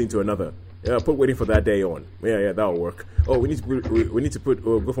from one scene to another. Yeah, put Waiting for That Day on. Yeah, that'll work. Oh, we need to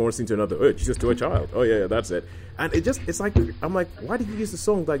go from one scene to another. Oh, Jesus to a Child. Oh, yeah, that's it. And it's like, I'm like, why did you use the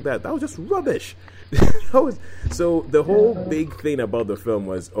song like that? That was just rubbish. So the whole big thing about the film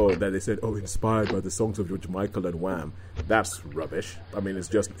was, that they said, inspired by the songs of George Michael and Wham. That's rubbish. I mean, it's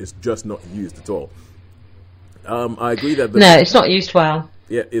just not used at all. I agree that it's not used well.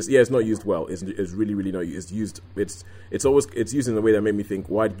 Yeah, it's not used well. It's really, really not used. It's used in a way that made me think,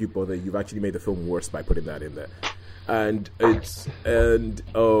 why did you bother? You've actually made the film worse by putting that in there. And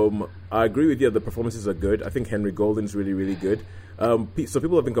I agree with you. The performances are good. I think Henry Golden's really, really good. So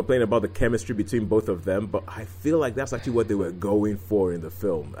people have been complaining about the chemistry between both of them, but I feel like that's actually what they were going for in the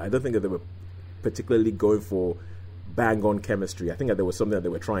film. I don't think that they were particularly going for bang on chemistry. I think that there was something that they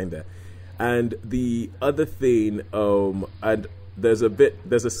were trying there. And the other thing, and there's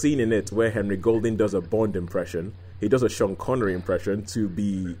a scene in it where Henry Golden does a Bond impression. He does a Sean Connery impression to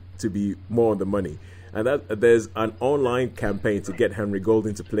be more on the money. And there's an online campaign to get Henry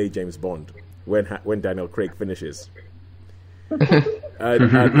Golden to play James Bond when Daniel Craig finishes.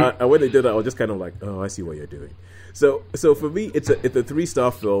 and when they did that, I was just kind of like, oh, I see what you're doing. So for me, it's a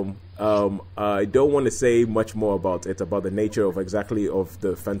 3-star film. I don't want to say much more about it, about the nature of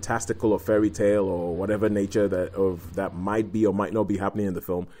the fantastical or fairy tale or whatever nature that might be or might not be happening in the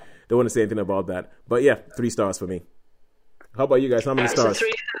film. Don't want to say anything about that. But yeah, 3 stars for me. How about you guys? How many stars?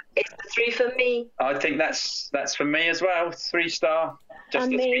 It's a 3 for me. I think that's for me as well. 3-star.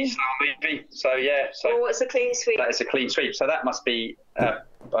 Just a 3-star movie. So yeah. So it's a clean sweep. That is a clean sweep. So that must be a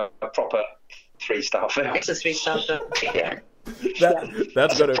proper 3-star film. It's a 3-star film. Yeah.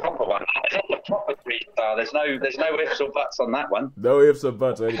 That's got a proper one. A proper 3-star. There's no ifs or buts on that one. No ifs or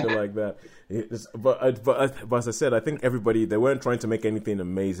buts or anything like that. But as I said, I think they weren't trying to make anything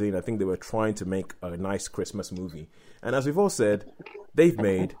amazing. I think they were trying to make a nice Christmas movie. And as we've all said, they've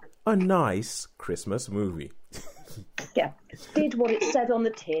made a nice Christmas movie. Yeah, did what it said on the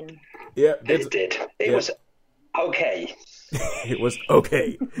tin. Yeah, it did. It was okay. It was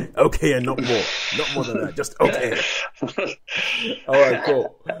okay, and not more than that. Just okay. All right,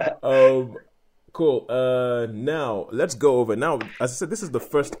 cool. Cool. Now let's go over. Now, as I said, this is the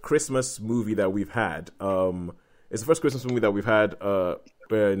first Christmas movie that we've had. It's the first Christmas movie that we've had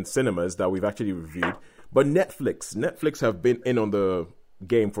in cinemas that we've actually reviewed. But Netflix have been in on the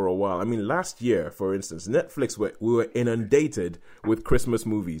game for a while. I mean, last year, for instance, we were inundated with Christmas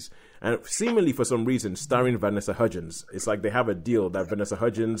movies, and seemingly for some reason starring Vanessa Hudgens. It's like they have a deal that Vanessa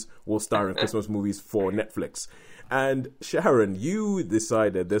Hudgens will star in Christmas movies for Netflix. And Sharon, you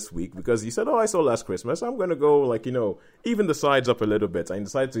decided this week, because you said, I saw Last Christmas, I'm going to go, even the sides up a little bit. And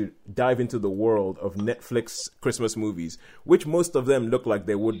decided to dive into the world of Netflix Christmas movies, which most of them look like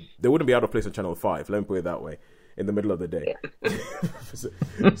they wouldn't be out of place on Channel 5, let me put it that way, in the middle of the day.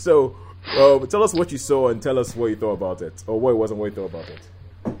 So tell us what you saw and tell us what you thought about it, or what it wasn't, what you thought about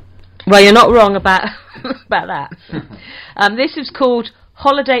it. Well, you're not wrong about that. This is called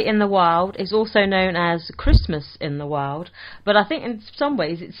Holiday in the Wild. It's also known as Christmas in the Wild, but I think in some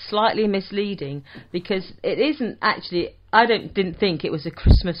ways it's slightly misleading because it isn't actually. I didn't think it was a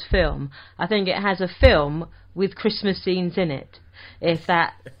Christmas film. I think it has a film with Christmas scenes in it. If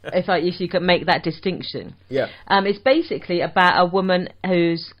you could make that distinction. Yeah. It's basically about a woman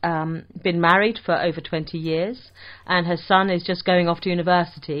who's been married for over 20 years, and her son is just going off to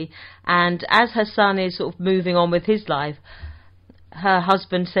university. And as her son is sort of moving on with his life, her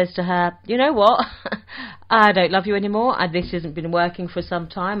husband says to her, "You know what? I don't love you anymore. This hasn't been working for some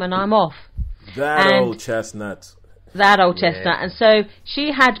time, and I'm off." That old chestnut. And so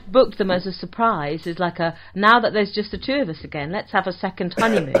she had booked them as a surprise, as like now that there's just the two of us again, let's have a second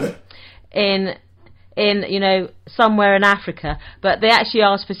honeymoon in somewhere in Africa. But they actually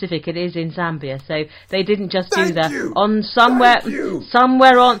are specific, it is in Zambia, so they didn't just do that on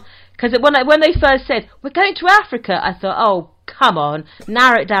somewhere on, because when they first said we're going to Africa, I thought, oh come on,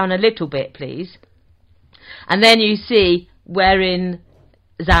 narrow it down a little bit please. And then you see we're in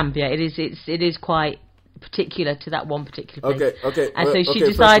Zambia. It is quite particular to that one particular place. Okay. And so she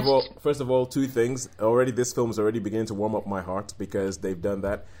decides. First of all, two things. Already, this film is already beginning to warm up my heart because they've done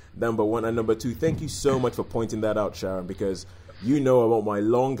that. Number one, and number two, thank you so much for pointing that out, Sharon, because you know about my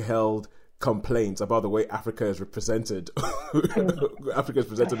long-held complaints about the way Africa is represented. Africa is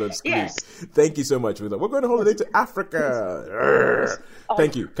presented on screen. Yes. Thank you so much for that. We're going on holiday to Africa.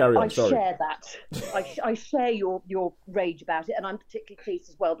 Thank you. Carry on. Sorry. I share that. I share your rage about it, and I'm particularly pleased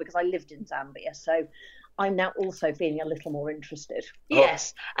as well because I lived in Zambia, so I'm now also feeling a little more interested.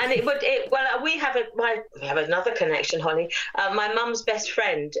 Yes, and we have another connection, Holly. My mum's best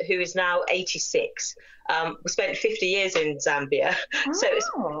friend, who is now 86, spent 50 years in Zambia. Oh. So it's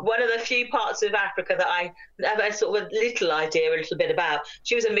one of the few parts of Africa that I have a sort of a little bit about.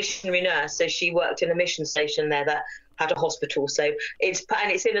 She was a missionary nurse, so she worked in a mission station there that had a hospital. So it's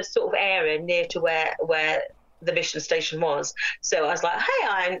in a sort of area near to where the mission station was. So I was like, hey,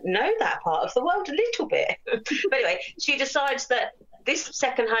 I know that part of the world a little bit. But anyway, she decides that this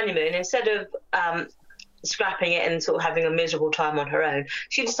second honeymoon, instead of scrapping it and sort of having a miserable time on her own,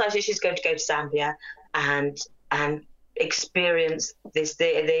 she decides that she's going to go to Zambia and experience the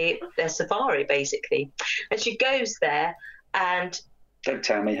safari, basically. And she goes there, and don't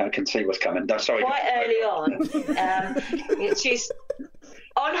tell me, I can see what's coming. No, sorry. Quite early on, she's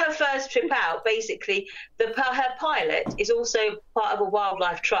on her first trip out. Basically, her pilot is also part of a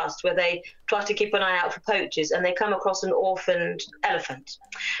wildlife trust where they try to keep an eye out for poachers, and they come across an orphaned elephant,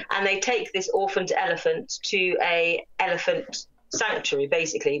 and they take this orphaned elephant to a elephant sanctuary,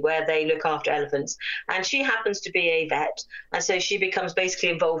 basically, where they look after elephants. And she happens to be a vet, and so she becomes basically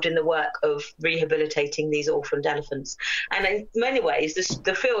involved in the work of rehabilitating these orphaned elephants. And in many ways,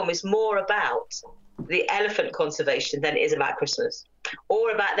 the film is more about the elephant conservation than it is about Christmas,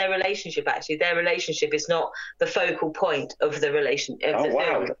 or about their relationship. Actually, their relationship is not the focal point of the film. Oh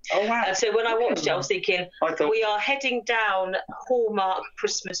wow! And so when I watched it, I was thinking, we are heading down Hallmark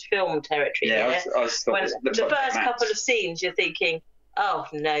Christmas film territory. Yeah, I when the first couple of scenes, you're thinking, oh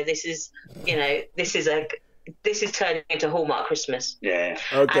no, this is turning into Hallmark Christmas. Yeah.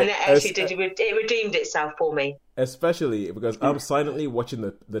 Okay. And it actually it redeemed itself for me. Especially because I'm silently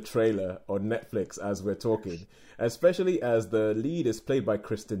watching the trailer on Netflix as we're talking. Especially as the lead is played by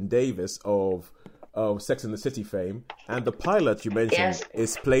Kristen Davis of Sex and the City fame, and the pilot you mentioned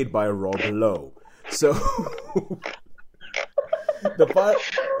is played by Rob Lowe. So the pilot,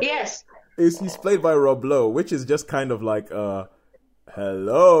 he's played by Rob Lowe, which is just kind of like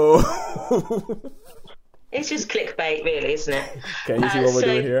hello. It's just clickbait, really, isn't it? Can you see what we're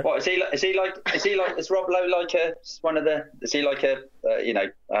doing here? What is Rob Lowe like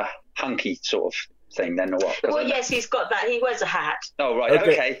a hunky sort of thing then, or what? Well, yes, he's got that. He wears a hat. Oh, right,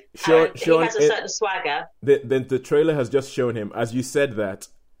 okay. Sean, he has a certain swagger. The trailer has just shown him, as you said that,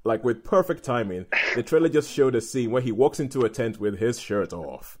 like with perfect timing, the trailer just showed a scene where he walks into a tent with his shirt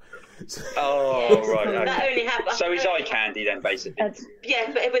off. Oh, right. Okay. That only happened. So he's eye candy then, basically.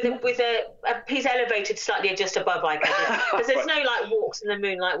 Yeah, but he's elevated slightly just above eye candy. Because there's no like walks in the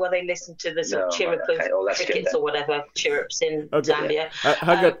moonlight where they listen to the sort of chirrup of crickets or whatever chirrups in Zambia.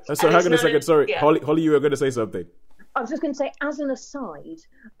 Hang on a second. Sorry, yeah. Holly, you were going to say something. I was just going to say, as an aside,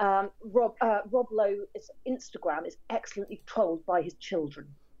 Rob Lowe's Instagram is excellently trolled by his children.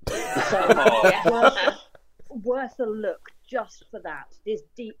 So worth a look just for that. It is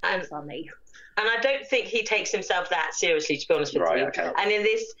deep and funny. And I don't think he takes himself that seriously, to be honest with you. Okay. And in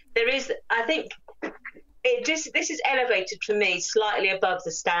this, there is, I think, this is elevated for me slightly above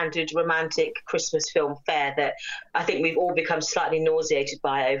the standard romantic Christmas film fare that I think we've all become slightly nauseated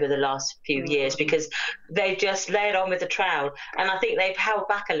by over the last few years, because they've just laid on with the trowel, and I think they've held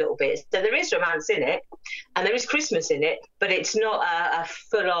back a little bit. So there is romance in it and there is Christmas in it, but it's not a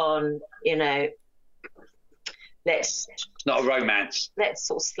full-on, it's not a romance. Let's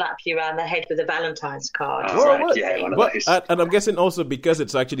sort of slap you around the head with a Valentine's card. And I'm guessing also because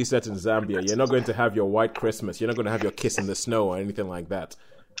it's actually set in Zambia, you're not going to have your white Christmas. You're not going to have your kiss in the snow or anything like that.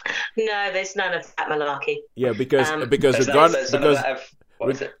 No, there's none of that malarkey. Yeah, because what did you say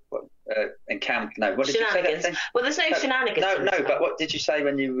that thing? Well, there's no shenanigans. No, but what did you say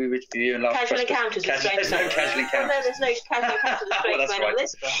when you were reviewing last Casual encounters. No casual encounters. No, there's no casual encounters with strange men on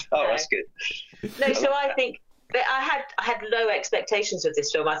this one. Oh, that's good. No, so I think I had low expectations of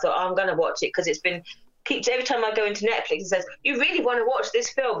this film. I thought, I'm going to watch it because it's been every time I go into Netflix, it says, you really want to watch this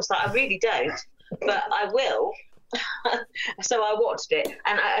film? It's like, I really don't, but I will. So I watched it,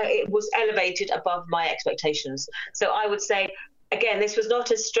 and it was elevated above my expectations. So I would say, again, this was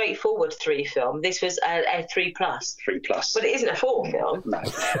not a straightforward 3 film. This was a 3+. 3+. But it isn't a 4 film. No.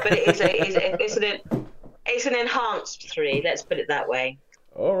 But it's an enhanced 3. Let's put it that way.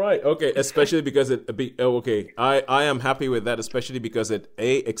 All right, okay. Especially because I am happy with that, especially because it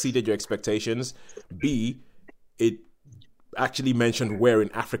A, exceeded your expectations. B, it actually mentioned where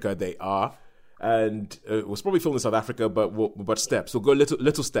in Africa they are. And it was probably filmed in South Africa, but steps. We'll go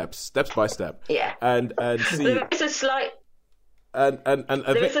little steps, step by step. Yeah. And see. There is a slight.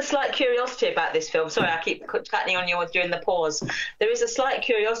 There is a slight curiosity about this film. Sorry, I keep cutting on you during the pause. There is a slight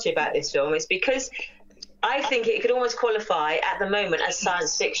curiosity about this film. It's because I think it could almost qualify at the moment as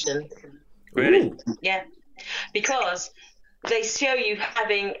science fiction. Really? Yeah. Because they show you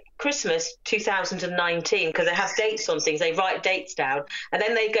having Christmas 2019, because they have dates on things. They write dates down, and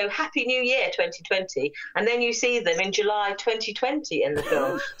then they go Happy New Year 2020, and then you see them in July 2020 in the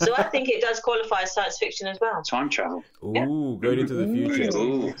film. So I think it does qualify as science fiction as well. Time travel. Ooh, going into the future.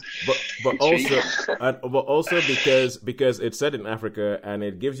 Ooh. But also because it's set in Africa and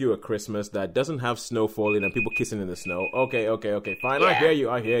it gives you a Christmas that doesn't have snow falling and people kissing in the snow. Okay, fine. Yeah.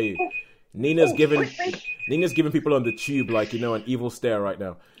 I hear you. Nina's giving people on the tube an evil stare right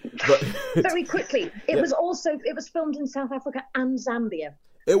now. But very quickly, it was filmed in South Africa and Zambia.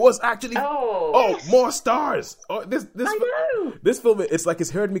 It was actually more stars. This film, it's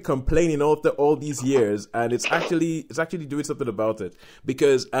heard me complaining all these years, and it's actually doing something about it.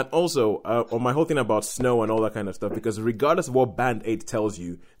 Because, and also on my whole thing about snow and all that kind of stuff, because regardless of what Band-Aid tells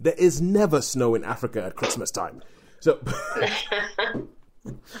you, there is never snow in Africa at Christmas time. So.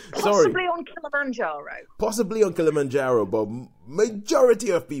 Possibly on Kilimanjaro, but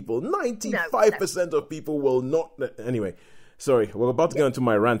majority of people, 95% of people will not. Anyway, sorry, we're about to go into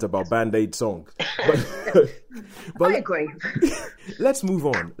my rant about Band-Aid songs. But I agree. Let's move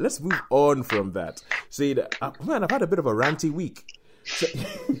on. Let's move on from that. See, I've had a bit of a ranty week.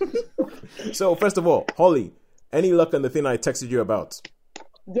 So first of all, Holly, any luck on the thing I texted you about?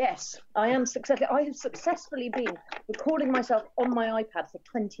 Yes, I have successfully been recording myself on my iPad for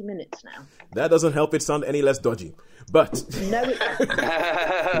 20 minutes now. That doesn't help it sound any less dodgy. But no, it doesn't.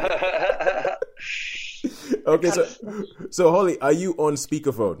 Okay, so Holly, are you on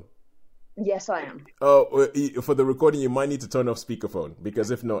speakerphone? Yes, I am. Oh, for the recording, you might need to turn off speakerphone,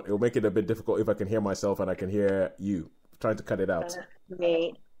 because if not, it'll make it a bit difficult if I can hear myself and I can hear you. Trying to cut it out. Let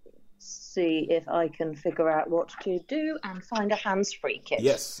me see if I can figure out what to do and find a hands-free kit.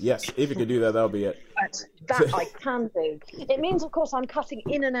 Yes. If you can do that, that'll be it. That I can do. It means, of course, I'm cutting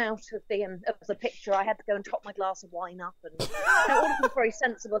in and out of the picture. I had to go and top my glass of wine up, and all of the very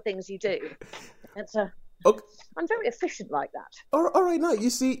sensible things you do. Okay. I'm very efficient like that. All right, now you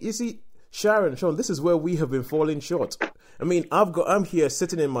see, Sharon, Sean, this is where we have been falling short. I mean, I'm here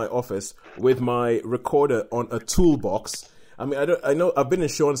sitting in my office with my recorder on a toolbox. I mean, I know I've been in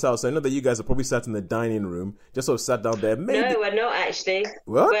Sean's house. So I know that you guys are probably sat in the dining room, just sort of sat down there. Maybe... No, we're not actually.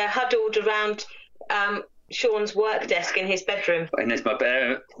 What? We're huddled around Sean's work desk in his bedroom.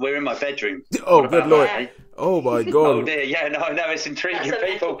 We're in my bedroom. Oh, good lord! Oh my god! Oh dear, yeah, no, it's intriguing,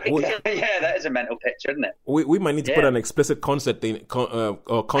 people. Yeah, that is a mental picture, isn't it? We might need to put an explicit content thing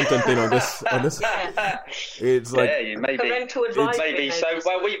or content thing on this. It's like parental advisory. Maybe so.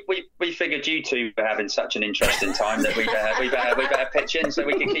 Well, we figured you two were having such an interesting time that we better pitch in so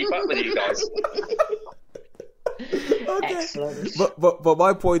we can keep up with you guys. Okay. Excellent. But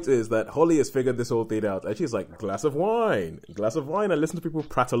my point is that Holly has figured this whole thing out, and she's like, glass of wine, and listen to people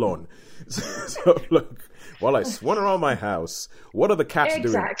prattle on. So look, while I swan around my house, what are the cats doing?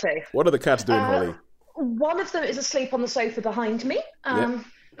 Exactly. What are the cats doing, Holly? One of them is asleep on the sofa behind me.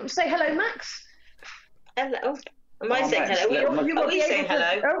 Say hello, Max. Hello. Am I saying hello? You will be saying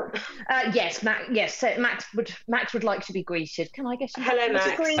hello. Yes, Max. Yes, Max would like to be greeted. Can I get some? Hello, Max.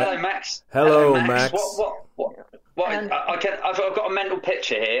 Hello, Max. Hello, Max. What? I've got a mental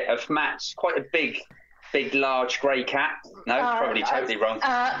picture here of Max, quite a big, large grey cat. No, probably totally wrong.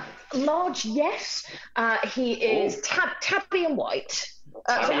 Large, yes. He is tabby and white.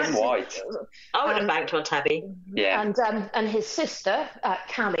 Tabby and white. I would have banked on Tabby. Yeah. And his sister,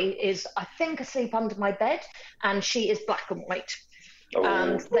 Callie, is, I think, asleep under my bed, and she is black and white. Oh.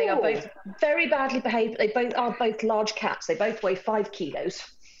 And they are both very badly behaved. They both are large cats. They both weigh 5 kilos.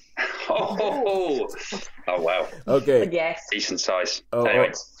 Oh wow. Okay. Yes. Decent size. Oh,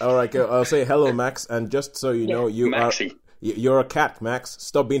 anyway. All right. I'll say hello, Max, and just so you know, you're a cat, Max.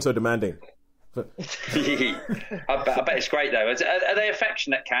 Stop being so demanding. I bet it's great though. Are they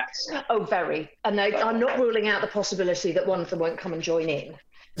affectionate cats? Oh, very. And I'm not ruling out the possibility that one of them won't come and join in.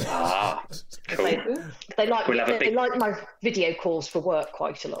 Ah, cool. They like my video calls for work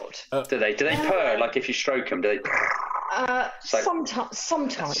quite a lot. Do they purr like if you stroke them? Do they? Sometimes.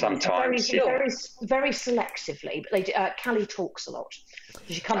 Very selectively. But Callie talks a lot.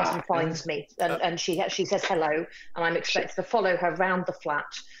 She comes and finds me, and she says hello, and I'm expected to follow her round the flat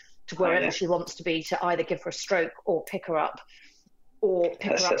to wherever she wants to be, to either give her a stroke or pick her up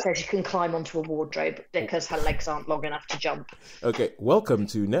so she can climb onto a wardrobe because her legs aren't long enough to jump. Okay, welcome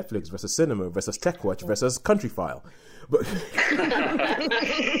to Netflix versus Cinema versus TechWatch versus Countryfile. But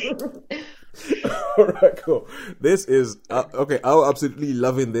all right, cool. This is okay. I'm absolutely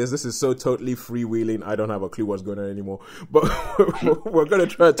loving this. This is so totally freewheeling. I don't have a clue what's going on anymore. But we're going to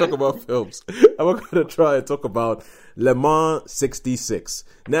try and talk about films, and we're going to try and talk about Le Mans '66.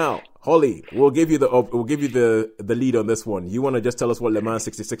 Now, Holly, we'll give you the lead on this one. You want to just tell us what Le Mans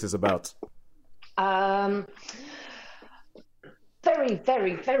 '66 is about? Very,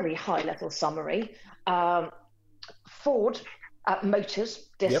 very, very high level summary. Ford Motors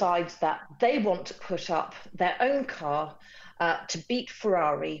decides that they want to put up their own car to beat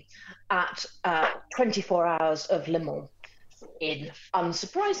Ferrari at 24 Hours of Le Mans in,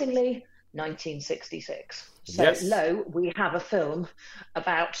 unsurprisingly, 1966. So, lo, we have a film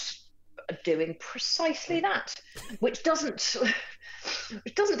about doing precisely that, which doesn't sound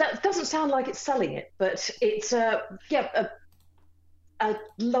like it's selling it, but it's a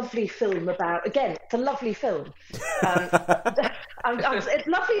lovely film about, again, it's a lovely film.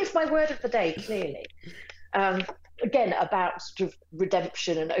 Lovely is my word of the day, clearly. Again, about sort of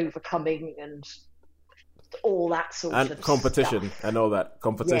redemption and overcoming and all that sort of and competition stuff. And all that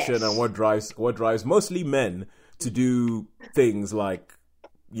competition, and what drives mostly men to do things like,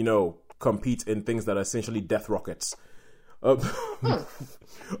 compete in things that are essentially death rockets. All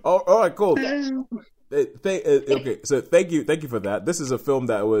right, cool. Okay, so thank you for that. This is a film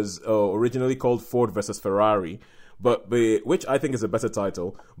that was originally called Ford versus Ferrari, which I think is a better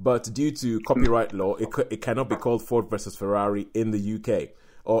title. But due to copyright law, it cannot be called Ford versus Ferrari in the UK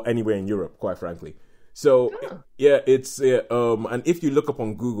or anywhere in Europe, quite frankly. So it's and if you look up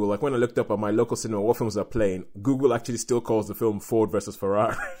on Google, like when I looked up at my local cinema what films are playing, Google actually still calls the film Ford versus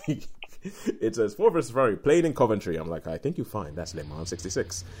Ferrari. It says Ford versus Ferrari played in Coventry. I'm like, I think you'll find that's Le Mans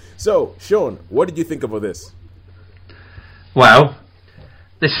 '66. So, Sean, what did you think about this? Well,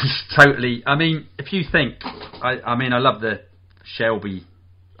 this is totally. I mean, if you think, I love the Shelby.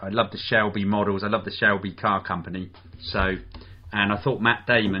 I love the Shelby models. I love the Shelby car company. So, and I thought Matt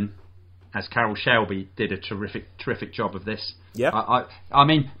Damon as Carroll Shelby did a terrific job of this. Yeah. I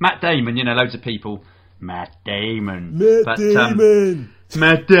mean, Matt Damon. Loads of people. Matt Damon.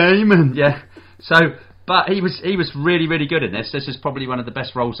 Matt Damon, yeah. So, but he was really, really good in this. This is probably one of the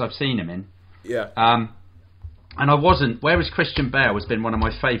best roles I've seen him in. Yeah. And I wasn't. Whereas Christian Bale has been one of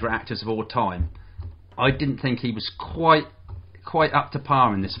my favourite actors of all time, I didn't think he was quite up to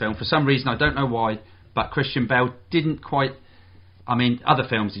par in this film. For some reason, I don't know why, but Christian Bale didn't quite. I mean, other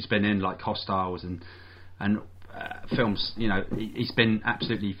films he's been in, like Hostiles and films, he's been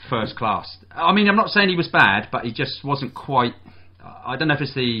absolutely first class. I mean, I'm not saying he was bad, but he just wasn't quite. I don't know if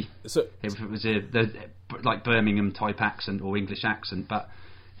it's if it was the like Birmingham type accent or English accent, but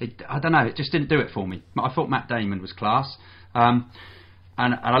I don't know. It just didn't do it for me. I thought Matt Damon was class, and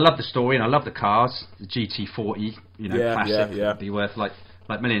I love the story and I love the cars. The GT40, classic, would be worth like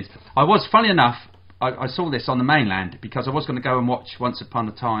millions. Funny enough, I saw this on the mainland because I was going to go and watch Once Upon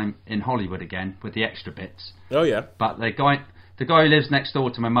a Time in Hollywood again with the extra bits. Oh yeah. But the guy who lives next door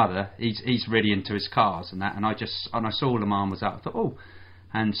to my mother, he's really into his cars and that. And I saw Le Mans was out. I thought, oh,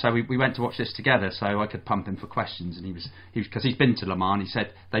 and so we went to watch this together so I could pump him for questions. And he was because he's been to Le Mans. He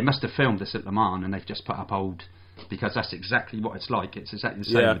said they must have filmed this at Le Mans and they've just put up old. Because that's exactly what it's like. It's exactly the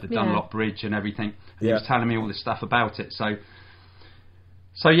same with the Dunlop Bridge and everything. And he was telling me all this stuff about it.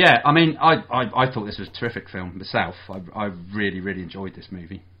 So yeah, I mean, I thought this was a terrific film myself. I really, really enjoyed this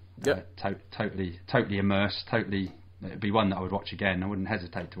movie. Yeah. Totally immersed. It'd be one that I would watch again. I wouldn't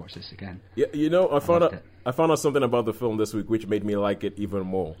hesitate to watch this again. Yeah, I found out something about the film this week which made me like it even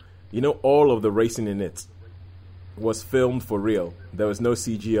more. All of the racing in it was filmed for real. There was no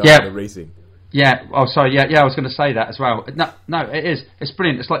CGI in the racing. Yeah. Oh, sorry. Yeah. I was going to say that as well. No, it is. It's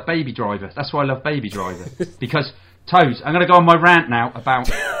brilliant. It's like Baby Driver. That's why I love Baby Driver because. Toes, I'm going to go on my rant now about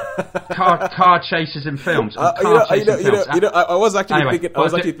car chases in films. I was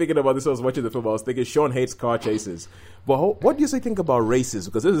actually thinking about this. I was watching the film. I was thinking Sean hates car chases. Well, what do you think about races?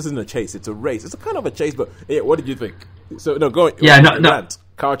 Because this isn't a chase; it's a race. It's a kind of a chase, but what did you think? So go. Rant.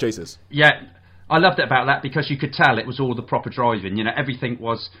 Car chases. Yeah. I loved it about that because you could tell it was all the proper driving. Everything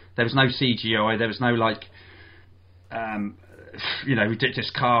was. There was no CGI. There was no ridiculous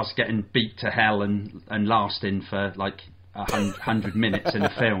cars getting beat to hell and lasting for like 100 minutes in a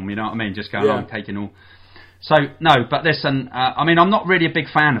film. You know what I mean? Just going on taking all. So no, but listen. I mean, I'm not really a big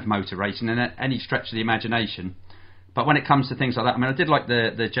fan of motor racing in any stretch of the imagination. But when it comes to things like that, I mean, I did like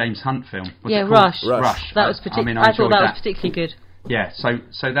the James Hunt film. Rush. That was particularly. I thought that was particularly good. Yeah, so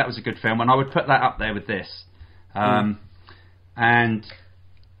that was a good film, and I would put that up there with this. And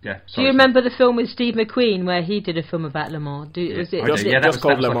yeah. Do you remember the film with Steve McQueen where he did a film about Le Mans? That was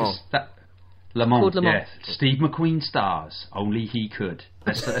called Le Mans. Le Mans. Yeah. Steve McQueen stars. Only he could.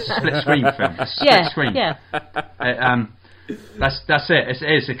 That's a split screen film. Split screen. Yeah. That's it. It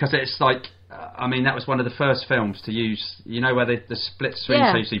is because it's like. I mean, that was one of the first films to use. Where the split screen.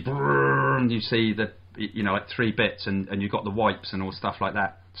 So you see, and you see the. Like 3 bits, and you've got the wipes and all stuff like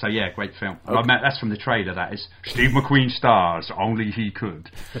that. So yeah, great film. Okay. That's from the trailer. That is Steve McQueen stars. Only he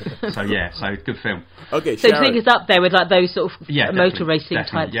could. So good film. Okay, so do you think it's up there with like those sort of motor racing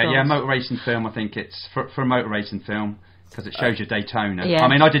type films? Yeah, motor racing film. I think it's for a motor racing film because it shows you Daytona. Yeah. I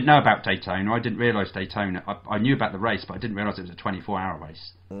mean, I didn't know about Daytona. I didn't realise Daytona. I knew about the race, but I didn't realise it was a 24-hour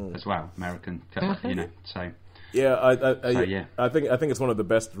race as well. American, so. Yeah, I think it's one of the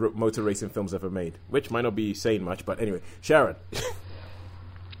best motor racing films ever made, which might not be saying much, but anyway, Sharon.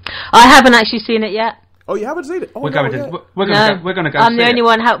 I haven't actually seen it yet. Oh, you haven't seen it? Oh, we're going to go. I'm the only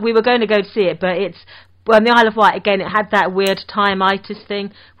one. We were going to go to see it, but it's on the Isle of Wight again. It had that weird time-itis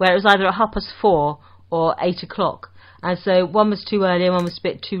thing where it was either at 4:30 or 8:00, and so one was too early and one was a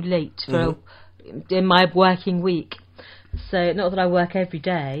bit too late for in my working week. So not that I work every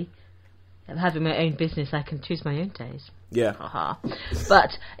day. Having my own business, I can choose my own days. Yeah.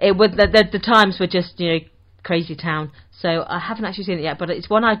 But it would the times were just crazy town. So I haven't actually seen it yet, but it's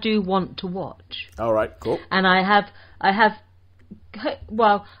one I do want to watch. All right, cool. And I've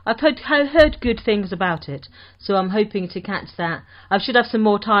heard good things about it, so I'm hoping to catch that. I should have some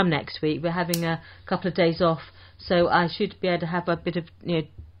more time next week. We're having a couple of days off, so I should be able to have a bit of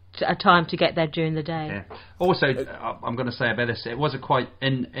a time to get there during the day. Yeah. Also, I'm going to say about this. It was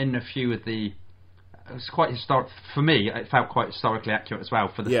in a few of the. It was quite historic for me. It felt quite historically accurate as well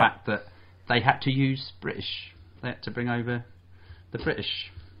for the fact that they had to use British. They had to bring over the British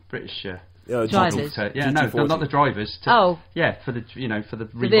drivers. Not the drivers. For the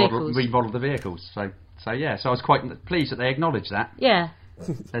remodel of the vehicles. So I was quite pleased that they acknowledged that. Yeah.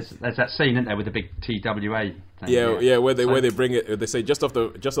 There's that scene, isn't there, with the big TWA where thing. they bring it. They say just off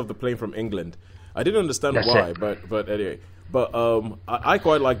the plane from England. I didn't understand why, but anyway. But I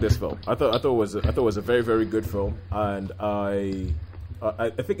quite like this film. I thought it was a very, very good film, and I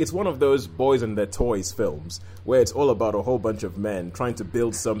think it's one of those boys and their toys films where it's all about a whole bunch of men trying to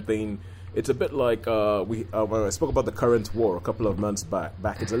build something. It's a bit like when I spoke about the current war a couple of months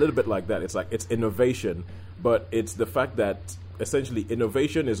back. It's a little bit like that. It's like it's innovation, but it's the fact that essentially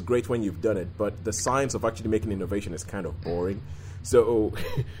innovation is great when you've done it, but the science of actually making innovation is kind of boring. So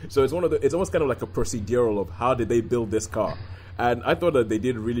it's almost kind of like a procedural of how did they build this car, And I thought that they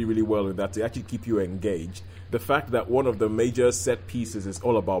did really, really well with that to actually keep you engaged. The fact that one of the major set pieces is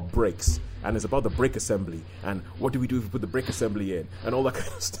all about brakes, and it's about the brake assembly, and what do we do if we put the brake assembly in, and all that kind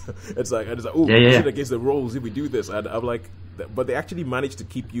of stuff. It's like, oh, is it against the rules if we do this? And I'm like, but they actually managed to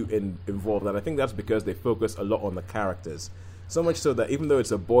keep you involved, and I think that's because they focus a lot on the characters. So much so that even though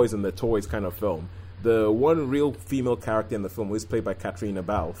it's a boys and the toys kind of film, the one real female character in the film is played by Katrina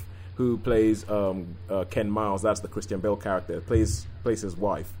Balfe, who plays Ken Miles. That's the Christian Bale character. Plays his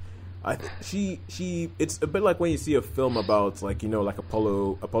wife. It's a bit like when you see a film about, like, you know, like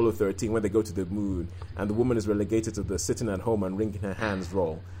Apollo 13, when they go to the moon and the woman is relegated to the sitting at home and wringing her hands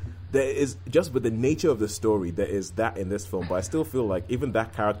role. There is, just with the nature of the story, there is that in this film, but I still feel like even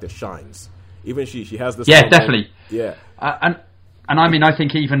that character shines. Even she has this. Yeah, definitely. Yeah, and I mean, I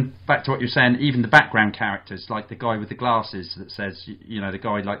think even back to what you're saying, even the background characters, like the guy with the glasses that says, you know, the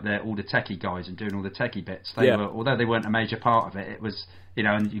guy like all the techie guys and doing all the techie bits. They were, although they weren't a major part of it, it was, you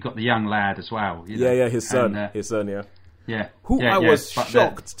know, and you got the young lad as well. You know, his son, yeah. Yeah. I was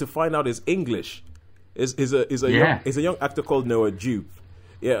shocked to find out is English. Is a young actor called Noah Jupe.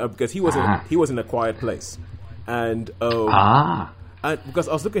 Yeah, because he was in A Quiet Place, and because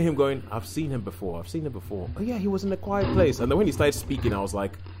I was looking at him going, I've seen him before. Oh yeah, he was in A Quiet Place. And then when he started speaking, I was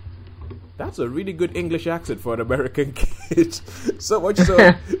like, that's a really good English accent for an American kid. so much so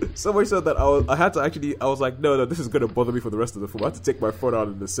that I was like, no, this is going to bother me for the rest of the film. I had to take my phone out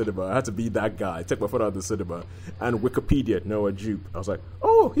of the cinema. I had to be that guy. Take my phone out of the cinema. And Wikipedia, Noah Jupe. I was like,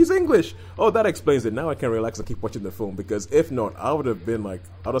 oh, he's English. Oh, that explains it. Now I can relax and keep watching the film, because if not, I would have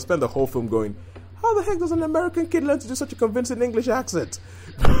spent the whole film going, how the heck does an American kid learn to do such a convincing English accent?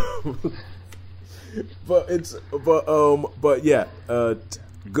 But yeah,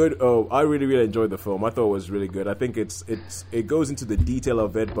 good. Oh, I really, really enjoyed the film. I thought it was really good. I think it goes into the detail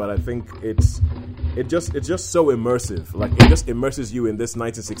of it, but I think it's just so immersive. Like, it just immerses you in this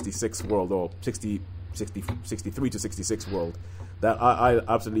 1966 world, or 63 to 66 world. That I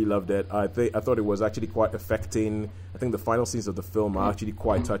absolutely loved it. I thought it was actually quite affecting. I think the final scenes of the film are actually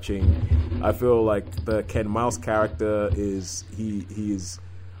quite touching. I feel like the Ken Miles character is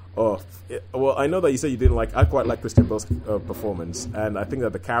well, I know that you said you didn't like. I quite like Christian Bale's performance, and I think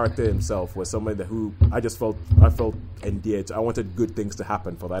that the character himself was somebody who I felt endeared to. I wanted good things to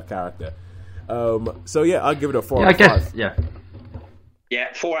happen for that character. So yeah, I'll give it a 4 out of 5.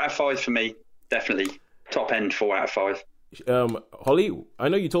 Yeah, 4 out of 5 for me. Definitely top end 4 out of 5. Holly, I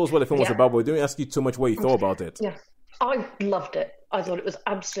know you told us what the film was about, but we didn't ask you too much what you thought about it. Yeah, I loved it. I thought it was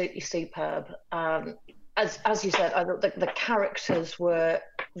absolutely superb. As you said, I thought the characters were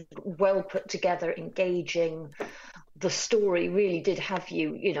well put together, engaging. The story really did have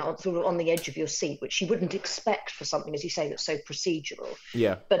you, you know, sort of on the edge of your seat, which you wouldn't expect for something, as you say, that's so procedural.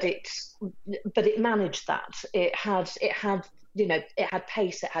 Yeah. But it managed that. It had you know, it had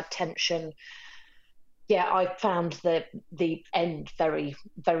pace, it had tension. Yeah, I found the end very,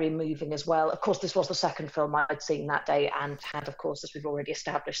 very moving as well. Of course, this was the second film I'd seen that day, and had, of course, as we've already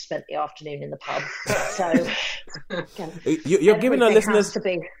established, spent the afternoon in the pub. So you're giving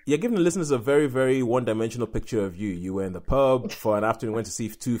the listeners a very, very one-dimensional picture of you. You were in the pub for an afternoon, went to see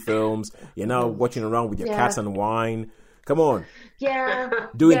 2 films. You're now watching around with your cats and wine. Come on. Yeah.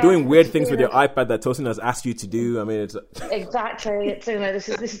 Doing weird things with your iPad that Tosin has asked you to do. I mean, it's exactly. It's, you know, this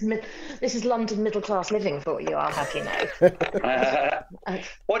is London middle class living for you. I'll have you know.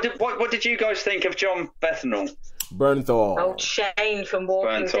 What did you guys think of John Bernthal? Oh, Shane from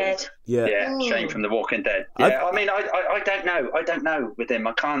Walking Dead. Yeah, Shane from The Walking Dead. Yeah, I mean, I don't know with him.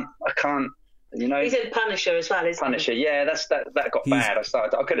 I can't. You know, he's in Punisher as well, isn't Punisher, he? Yeah, that got bad.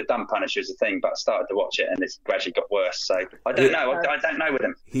 I could have done Punisher as a thing, but I started to watch it and it's gradually got worse. So I don't know. I don't know with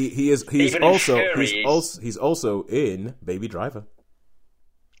him. He's also in Baby Driver.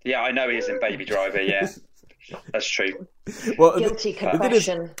 Yeah, I know he's in Baby Driver. Yeah, that's true. Well, guilty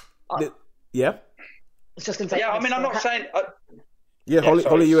confession. Yeah. I was just going to say. Yeah, I mean, I'm not saying.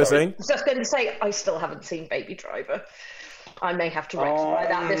 Holly, you were saying? I was just going to say, I still haven't seen Baby Driver. I may have to rectify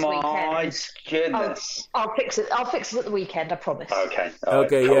that this weekend. Oh my goodness! I'll fix it. I'll fix it at the weekend. I promise. Okay.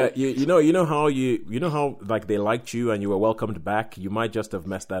 Okay. Cool. Yeah. You know how like they liked you and you were welcomed back. You might just have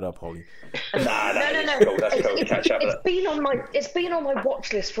messed that up, Holly. No. Cool. That's cool. Catch up. It's been on my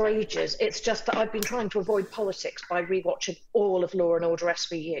watch list for ages. It's just that I've been trying to avoid politics by rewatching all of Law and Order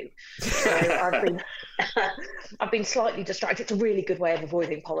SVU. So I've been slightly distracted. It's a really good way of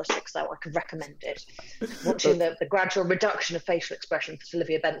avoiding politics, though. I could recommend it. Watching the gradual reduction imagine a facial expression that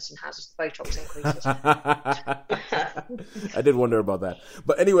Olivia Benson has as the Botox increases. I did wonder about that.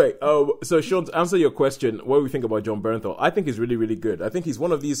 But anyway, so Sean, to answer your question, what do we think about Jon Bernthal? I think he's really, really good. I think he's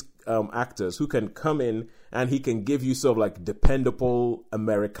one of these actors who can come in and he can give you sort of like dependable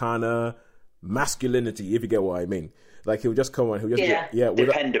Americana masculinity, if you get what I mean. Like he'll just come on, he'll just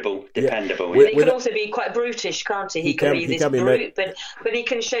dependable. He can also be quite brutish, can't he? He can be this brute, but he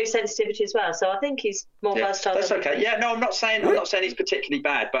can show sensitivity as well. So I think he's more versatile. That's okay. Yeah, no, I'm not saying he's particularly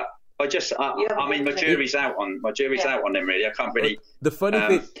bad, but I mean, my jury's out on him. Really, I can't really. The funny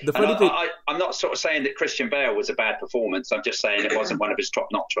thing, I'm not sort of saying that Christian Bale was a bad performance. I'm just saying it wasn't one of his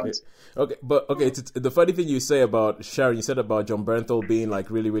top-notch ones. Okay, but the funny thing you say about Sharon, you said about Jon Bernthal being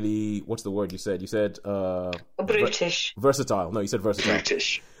like really, really. What's the word you said? You said brutish, versatile. No, you said versatile.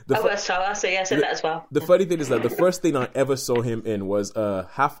 Brutish. Versatile. I said that as well. The funny thing is that the first thing I ever saw him in was a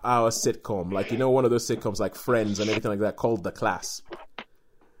half-hour sitcom, like one of those sitcoms like Friends and everything like that, called The Class.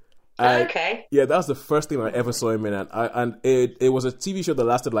 Okay. Yeah, that was the first thing I ever saw him in, and it was a TV show that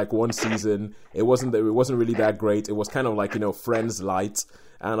lasted like one season. It wasn't really that great. It was kind of like Friends light,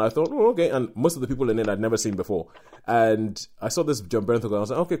 and I thought, oh, okay. And most of the people in it I'd never seen before, and I saw this Jon Bernthal guy. I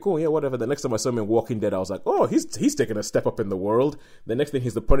was like, okay, cool, yeah, whatever. The next time I saw him in Walking Dead, I was like, oh, he's taking a step up in the world. The next thing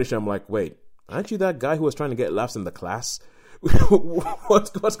he's the Punisher. I'm like, wait, aren't you that guy who was trying to get laughs in The Class?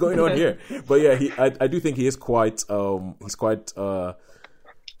 what's going on here? But yeah, I do think he is quite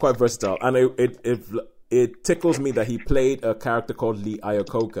versatile, and it tickles me that he played a character called Lee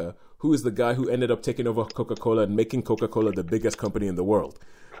Iacocca, who is the guy who ended up taking over Coca-Cola and making Coca-Cola the biggest company in the world.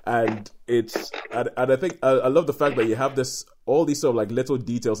 And I think I love the fact that you have all these sort of like little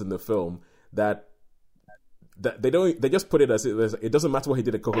details in the film that they just put it as it doesn't matter what he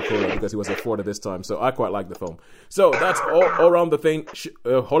did at Coca-Cola because he was at Ford at this time. So I quite like the film. So that's all around the thing.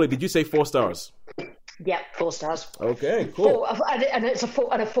 Holly, did you say 4 stars? Yeah, 4 stars. Okay, cool. And it's a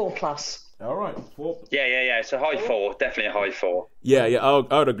 4+. All right, 4. Yeah. It's a high 4, definitely a high 4. Yeah,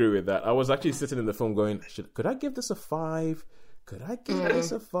 I would agree with that. I was actually sitting in the film going, could I give this a 5? Could I give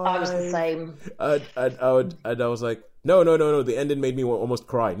this a 5? I was the same. I was like, no. The ending made me almost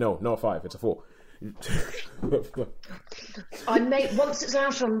cry. No, not a 5. It's a 4. Once it's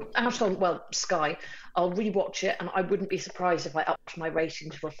out on Sky, I'll rewatch it, and I wouldn't be surprised if I upped my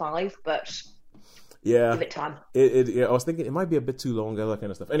rating to a 5. But yeah, give it time. I was thinking it might be a bit too long, all that kind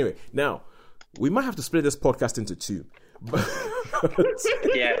of stuff. Anyway, now we might have to split this podcast into 2.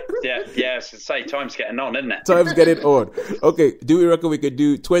 Yeah. So say time's getting on, isn't it? Time's getting on. Okay, do we reckon we could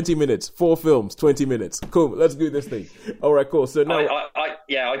do 20 minutes? 4 films, 20 minutes. Cool. Let's do this thing. All right, cool. So now,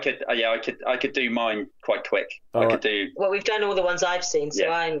 I could do mine quite quick. Well, we've done all the ones I've seen, so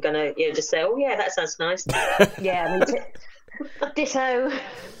I'm gonna just say, oh yeah, that sounds nice. Yeah, me too. Ditto.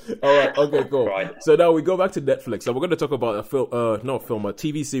 All right, okay, cool. Right. So now we go back to Netflix. So we're going to talk about a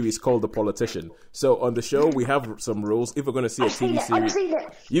TV series called The Politician. So on the show, we have some rules. If we're going to see a TV series, I've seen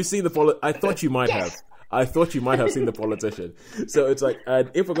it. You've seen I thought you might have. I thought you might have seen The Politician. So it's like, and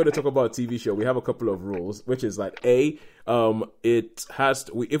if we're going to talk about a TV show, we have a couple of rules, which is like if we're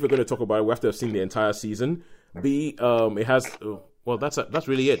going to talk about it, we have to have seen the entire season. B, it has. That's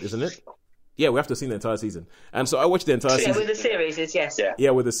really it, isn't it? Yeah, we have to have seen the entire season. And so I watched the entire season. Yeah, with the series, yes. Yeah,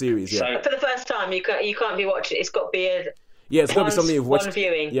 with the series, yeah. So for the first time, you can't be watching it. It's got to be it's got to be something you've watched. One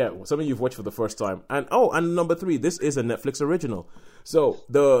viewing. Yeah, something you've watched for the first time. And number 3, this is a Netflix original. So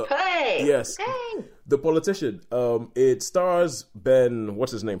The Politician. It stars Ben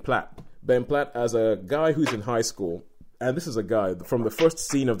Platt as a guy who's in high school. And this is a guy, from the first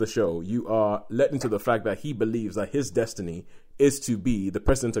scene of the show, you are let into the fact that he believes that his destiny is to be the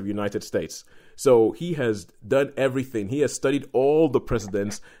president of the United States. So he has done everything. He has studied all the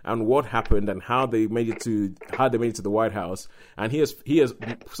presidents and what happened and how they made it to the White House. And he has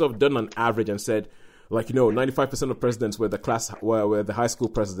sort of done an average and said, 95% of presidents were the high school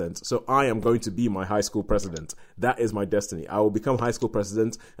presidents. So I am going to be my high school president. That is my destiny. I will become high school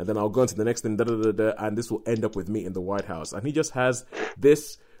president, and then I'll go into the next thing, and this will end up with me in the White House. And he just has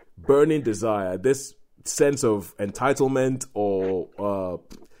this burning desire, this sense of entitlement or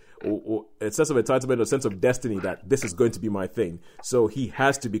a sense of entitlement or sense of destiny that this is going to be my thing. So he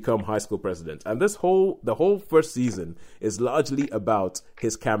has to become high school president. And the whole first season is largely about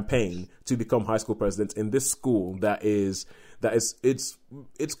his campaign to become high school president in this school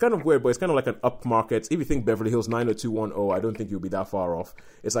it's kind of weird, but it's kind of like an upmarket. If you think Beverly Hills 90210, I don't think you'll be that far off.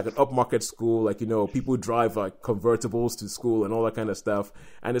 It's like an upmarket school, people drive like convertibles to school and all that kind of stuff.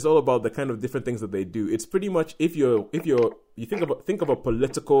 And it's all about the kind of different things that they do. It's pretty much if you think of a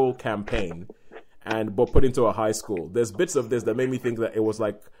political campaign but put into a high school. There's bits of this that made me think that it was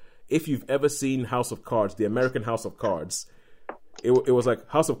like if you've ever seen House of Cards, the American House of Cards. it was like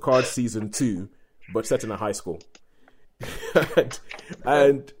House of Cards season 2, but set in a high school.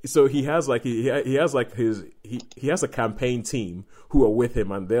 and so he has like he has like he has a campaign team who are with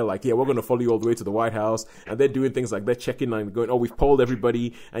him, and they're like, yeah, we're going to follow you all the way to the White House, and they're doing things like they're checking and going, oh, we've polled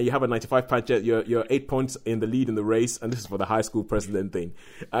everybody, and you have a 95 patch, you're 8 points in the lead in the race, and this is for the high school president thing,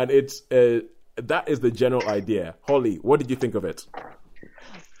 and it's that is the general idea. Holly, what did you think of it?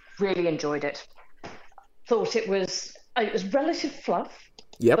 Really enjoyed it. Thought it was relative fluff,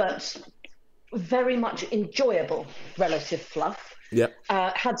 but very much enjoyable relative fluff. Yep.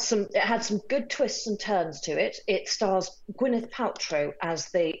 It had some good twists and turns to it. It stars Gwyneth Paltrow as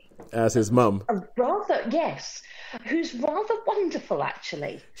his mum. Who's rather wonderful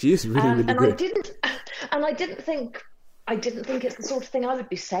actually. She is really good. I didn't think it's the sort of thing I would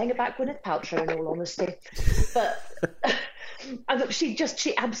be saying about Gwyneth Paltrow, in all honesty. But she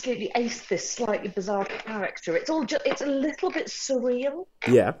absolutely aced this slightly bizarre character. It's a little bit surreal.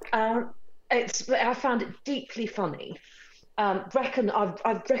 Yeah. I found it deeply funny. I've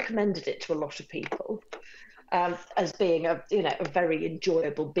recommended it to a lot of people as being a very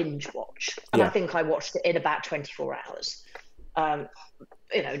enjoyable binge watch, and I think I watched it in about 24 hours.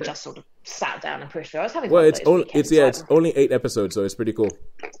 Just sort of sat down and pushed it. I was having it's only 8 episodes, so it's pretty cool.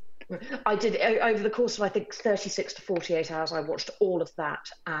 I did over the course of I think 36 to 48 hours. I watched all of that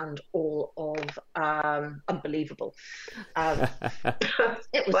and all of Unbelievable.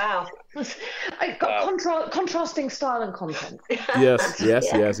 It was wow. I got contrasting style and content. Yes. But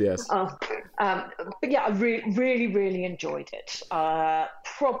yeah, I really enjoyed it.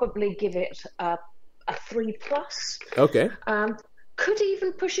 Probably give it a 3+. Okay. Could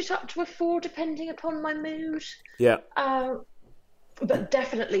even push it up to a 4 depending upon my mood. Yeah. But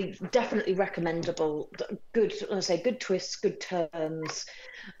definitely recommendable. Good twists, good turns,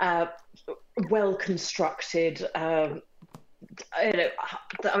 well constructed. The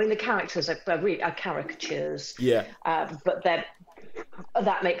characters are caricatures. Yeah. But that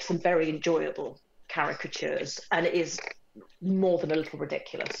makes them very enjoyable caricatures, and it is more than a little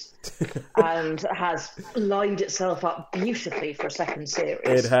ridiculous, and has lined itself up beautifully for a second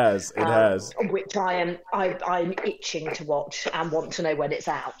series. It has, which I'm itching to watch and want to know when it's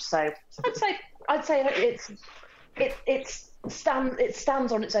out. So I'd say it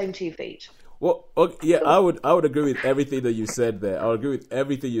stands on its own 2 feet. Well, okay, yeah, I would agree with everything that you said there. I would agree with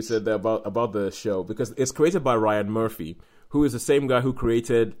everything you said there about the show, because it's created by Ryan Murphy, who is the same guy who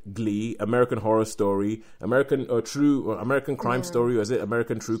created Glee, American Horror Story, American Crime Story, or is it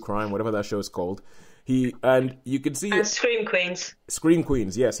American True Crime, whatever that show is called. You can see Scream Queens. Scream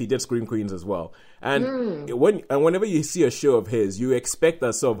Queens, yes, he did Scream Queens as well. And whenever you see a show of his, you expect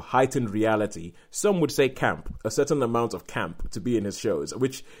that sort of heightened reality. Some would say camp, a certain amount of camp to be in his shows,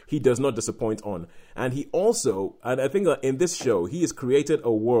 which he does not disappoint on. And he also, and I think that in this show, he has created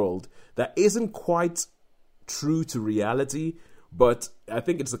a world that isn't quite true to reality, but I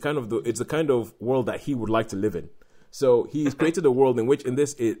think it's the kind of world that he would like to live in. So he's created a world in which,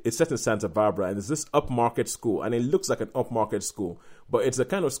 it's set in Santa Barbara, and there's this upmarket school, and it looks like an upmarket school, but it's a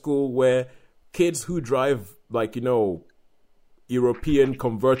kind of school where kids who drive European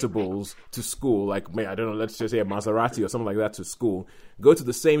convertibles to school, like, I don't know, let's just say a Maserati or something like that to school, go to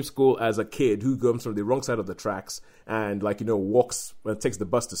the same school as a kid who comes from the wrong side of the tracks and walks and takes the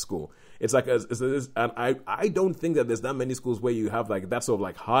bus to school. It's like, and I don't think that there's that many schools where you have like that sort of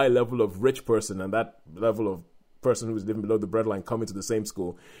like high level of rich person and that level of person who's living below the breadline coming to the same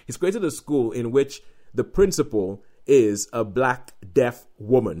school. He's created a school in which the principal is a black deaf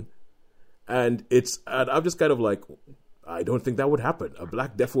woman, and I'm just kind of like, I don't think that would happen. A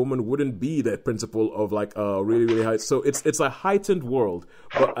black deaf woman wouldn't be the principal of like a really, really high. So it's a heightened world,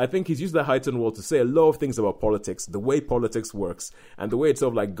 but I think he's used that heightened world to say a lot of things about politics, the way politics works, and the way it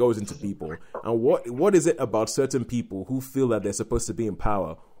sort of like goes into people. And what is it about certain people who feel that they're supposed to be in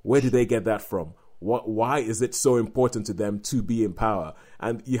power? Where do they get that from? Why is it so important to them to be in power?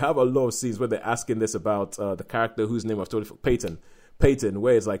 And you have a lot of scenes where they're asking this about the character whose name I've totally forgotten, Peyton,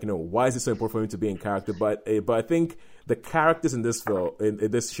 where it's like, why is it so important for him to be in character? But I think the characters in this film, in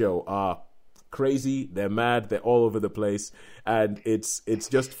this show, are crazy. They're mad. They're all over the place, and it's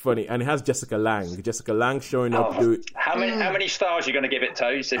just funny. And it has Jessica Lange showing up. How many stars are you going to give it,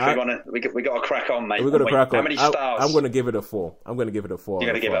 Toes? If we got to crack on, mate. We got to crack on. How many stars? I'm going to give it a 4. You're going to give it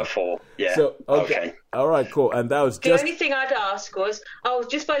a 4. Yeah. So okay. All right, cool. And that was the only thing I'd ask was,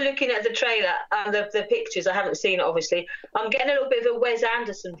 just by looking at the trailer and the pictures, I haven't seen it obviously. I'm getting a little bit of a Wes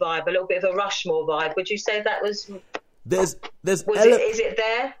Anderson vibe, a little bit of a Rushmore vibe. Would you say that was? Is it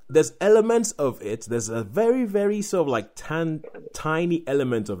there? There's elements of it. There's a very, very sort of like tiny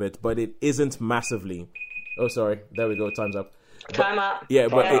element of it, but it isn't massively. Oh, sorry. There we go. Time's up. Climb up. Yeah,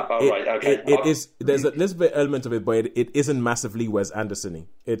 but right, is there's a little bit element of it, but it isn't massively Wes Anderson-y.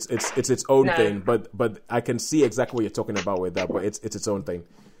 It's its own thing, but I can see exactly what you're talking about with that, but it's its own thing.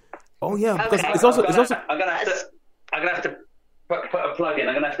 Oh yeah, because it's also I'm gonna have to put a plug in.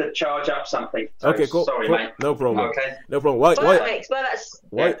 I'm gonna have to charge up something. So, okay, cool. Sorry, cool. mate. No problem. Okay. No problem.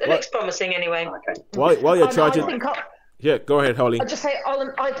 That looks promising anyway. Okay. While you're charging. Yeah, go ahead, Holly. I'll just say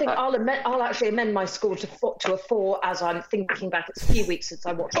I'll actually amend my score to a 4 as I'm thinking back. It's a few weeks since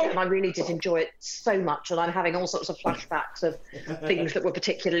I watched it, and I really did enjoy it so much, and I'm having all sorts of flashbacks of things that were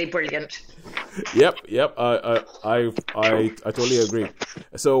particularly brilliant. Yep. I totally agree.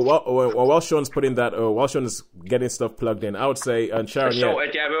 So while Sean's putting that, while Sean's getting stuff plugged in, I would say, and Sharon,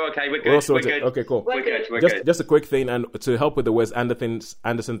 sorted, yeah, we're okay. We're good. We're good. Okay, cool. We're good. Just a quick thing, and to help with the Wes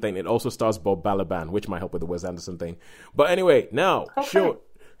Anderson thing, it also stars Bob Balaban, which might help with the Wes Anderson thing. But anyway, now,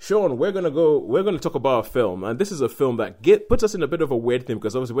 Sean, we're gonna talk about a film, and this is a film that puts us in a bit of a weird thing,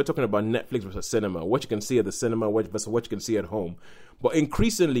 because obviously we're talking about Netflix versus cinema, what you can see at the cinema versus what you can see at home. But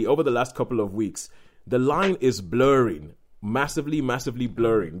increasingly, over the last couple of weeks, the line is blurring, massively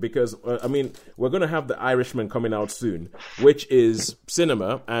blurring, because we're gonna have The Irishman coming out soon, which is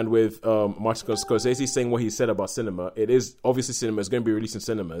cinema, and with Martin Scorsese saying what he said about cinema, it is obviously cinema. It's going to be released in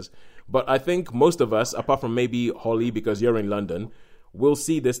cinemas, but I think most of us, apart from maybe Holly, because you're in London, will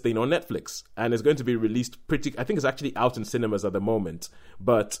see this thing on Netflix, and it's going to be released I think it's actually out in cinemas at the moment,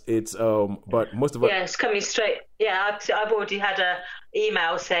 but it's but most of us. Yeah, it's coming straight. Yeah, I've already had a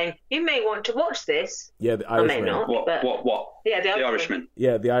email saying you may want to watch this. Yeah, The Irishman. I may not, what? Yeah, The Irishman.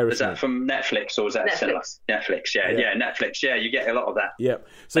 Yeah, The Irishman. Is that from Netflix or is that cinema? Netflix. Yeah, Netflix. Yeah, you get a lot of that. Yeah.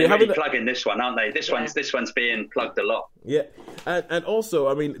 So they're really plugging this one, aren't they? This one's being plugged a lot. Yeah, and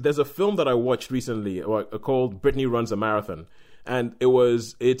also, there's a film that I watched recently called Brittany Runs a Marathon. And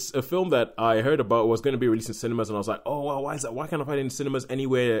it's a film that I heard about was going to be released in cinemas, and I was like, oh, well, why is that? Why can't I find it in cinemas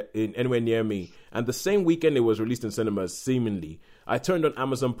anywhere near me? And the same weekend it was released in cinemas, seemingly, I turned on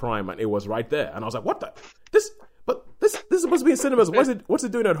Amazon Prime and it was right there, and I was like, what the? This is supposed to be in cinemas. What's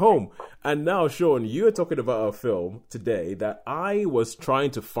it doing at home? And now, Sean, you're talking about a film today that I was trying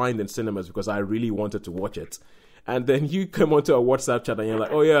to find in cinemas because I really wanted to watch it. And then you come onto a WhatsApp chat and you're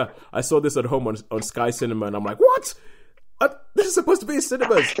like, oh yeah, I saw this at home on Sky Cinema, and I'm like, what? This is supposed to be in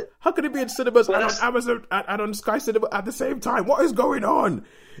cinemas. How could it be in cinemas and on Amazon and on Sky Cinema at the same time? What is going on?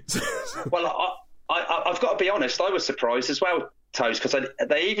 Well, I've got to be honest. I was surprised as well, Toes, because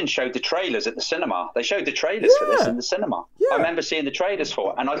they even showed the trailers at the cinema. They showed the trailers for this in the cinema. Yeah. I remember seeing the trailers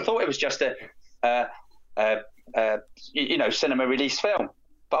for it, and I thought it was just a cinema release film.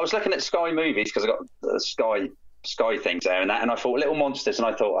 But I was looking at Sky Movies because I got the Sky things there and that, and I thought Little Monsters, and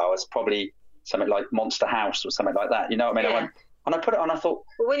I thought, oh, it's probably something like Monster House or something like that. You know what I mean? Yeah. I put it on, I thought...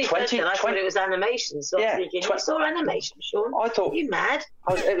 Well, when you said that, I thought it was animation. So I was thinking, you saw animation, Sean? I thought... Are you mad?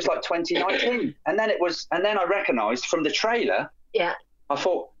 It was like 2019. And then I recognised from the trailer... Yeah. I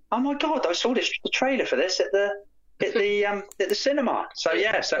thought, oh my God, I saw the trailer for this at the cinema. So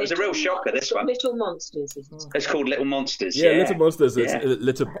it was a real shocker, this one. Little Monsters, isn't it? It's called Little Monsters. Yeah, Little Monsters. It's a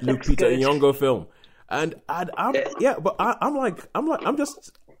little Lupita Nyong'o film. And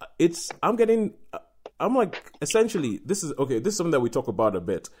essentially, this is something that we talk about a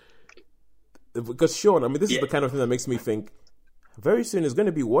bit. Because Sean, this is the kind of thing that makes me think, very soon it's going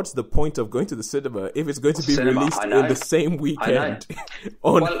to be, what's the point of going to the cinema if it's going to be released in the same weekend? I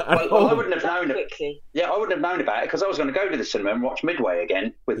wouldn't have known it. Yeah, I wouldn't have known about it because I was going to go to the cinema and watch Midway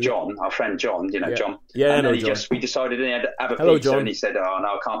again with John, our friend John. You know John. Yeah, and then we decided he had to have a pizza, John. And he said, "Oh no,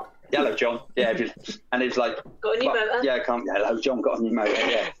 I can't." Hello, John. Yeah, and he was like, "Got a new motor?" Yeah, I can't. Yeah, hello, John. Got a new motor.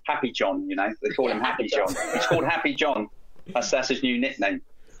 Yeah, Happy John. You know, they call him Happy John. It's called Happy John. That's his new nickname.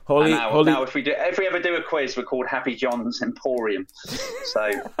 Holly, now if we ever do a quiz, we're called Happy John's Emporium.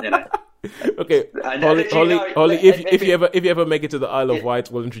 So Okay, Holly, if you ever make it to the Isle of Wight,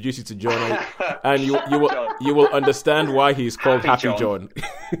 we'll introduce you to John, and you will understand why he's called Happy John.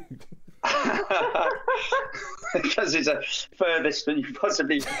 Because it's a furthest than you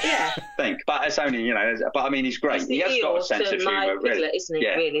possibly think. But it's only, but he's great. He has got a sense of humour, really. Isn't he?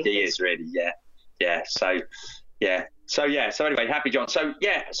 Yeah, really? He is really, yeah. So anyway, Happy John. So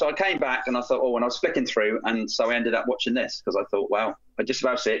I came back and I thought, and I was flicking through, and so I ended up watching this because I thought, well, I just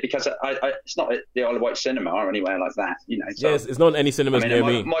about see it because it's not at the Isle of Wight cinema or anywhere like that, So, yes, it's not in any cinemas near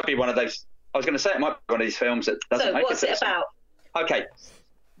me. It might be one of those. I was going to say it might be one of these films that doesn't make it. So what's it about? Okay.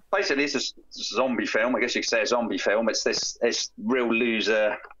 Basically, it's a zombie film. I guess you could say a zombie film. It's this real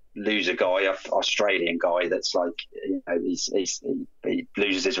loser guy, Australian guy that's like, he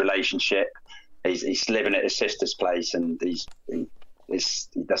loses his relationship. He's living at his sister's place, and he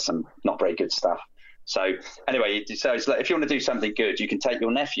does some not very good stuff. So anyway, so it's like, if you want to do something good, you can take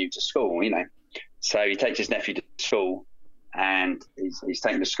your nephew to school, So he takes his nephew to school, and he's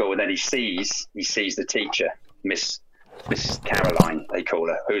taken to school, and then he sees the teacher, Miss Caroline, they call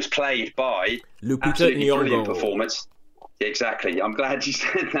her, who's played by Lupita Nyong'o. Brilliant performance. Exactly. I'm glad you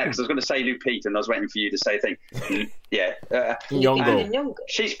said that, because I was going to say Lupita, and I was waiting for you to say a thing. Yeah, Nyong'o.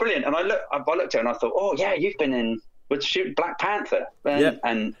 She's brilliant, and I looked at her and I thought, oh yeah, you've been in with Black Panther,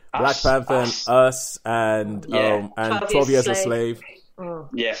 and Black Panther, and Us, and 12 Years a Slave. Oh,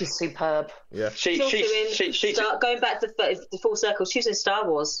 yeah, she's superb. Yeah, she's going back to the full circle. She's in Star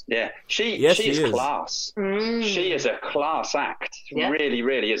Wars. Yeah, she is class. She is a class act. Yeah. Really,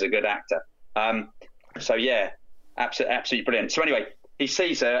 really is a good actor. So yeah, absolutely brilliant. So anyway, he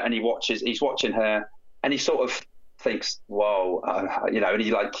sees her and he's watching her, and he sort of thinks, whoa, and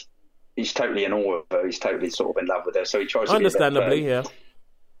he's totally in awe of her. He's totally sort of in love with her. So he tries to understandably, yeah.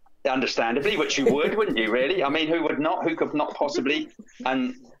 Understandably, which you would, wouldn't you? Really? I mean, who would not? Who could not possibly?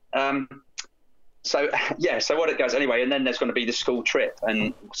 And so what it goes anyway. And then there's going to be the school trip,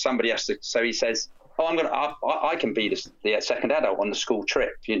 and somebody has to. So he says, "Oh, I can be the second adult on the school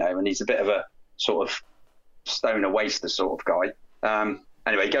trip," And he's a bit of a sort of stoner waster sort of guy.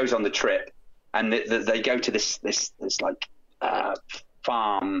 Anyway, he goes on the trip, and they go to this like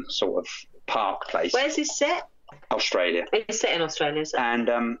farm sort of park place. Where's this set? Australia. It's set in Australia, so.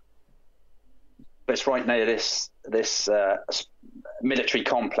 And it's right near this military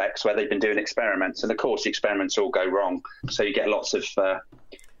complex where they've been doing experiments, and of course the experiments all go wrong. So you get lots of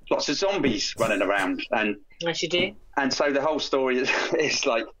zombies running around, and as you do. And so the whole story is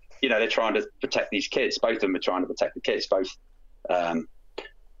like, they're trying to protect these kids. Both of them are trying to protect the kids. Both. And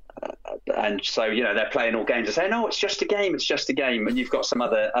so they're playing all games and saying, "No, it's just a game. It's just a game." And you've got some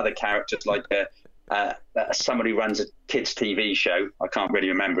other characters like someone who runs a kids' TV show. I can't really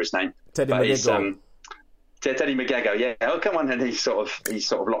remember his name. Teddy McGregor. Teddy McGregor, yeah. Oh, come on! And he sort of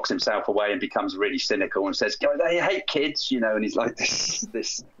locks himself away and becomes really cynical and says, "They hate kids," And he's like this,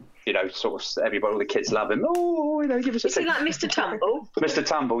 sort of everybody, all the kids love him. Oh, give us a. Is he like Mr. Tumble? Mr.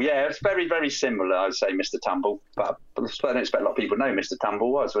 Tumble, yeah. It's very, very similar, I'd say, Mr. Tumble. But I don't expect a lot of people to know Mr.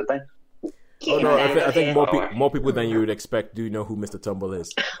 Tumble was, would they? Oh no, I think more people than you would expect do know who Mr. Tumble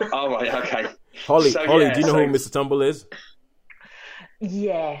is. Oh right, okay. Holly, do you know who Mr. Tumble is?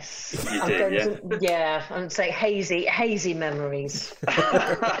 Yes. I'm saying hazy memories.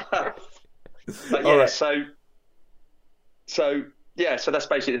 But yeah, right. so that's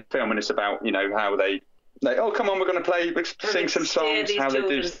basically the film, and it's about how they oh come on, we're going to sing some songs, how they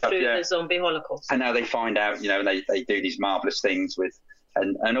do stuff, the zombie holocaust, and how they find out, and they do these marvelous things with,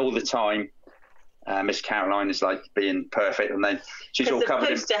 and all the time. Miss Caroline is like being perfect, and then she's all covered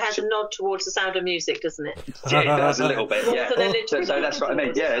in. The poster has a nod towards The Sound of Music, doesn't it? Yeah, it does a little bit. Yeah, so that's what I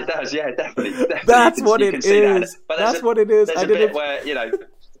mean. Yeah, it does. Yeah, definitely. That's what it is. That's what it is. There's a bit where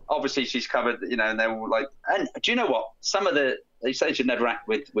obviously she's covered, and they're all like. And do you know what? Some of they say you should never act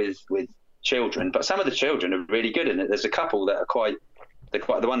with children, but some of the children are really good in it. There's a couple that are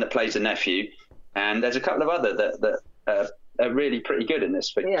the one that plays the nephew, and there's a couple of other that are really pretty good in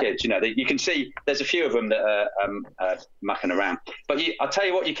this for kids. You can see there's a few of them that are mucking around. But I'll tell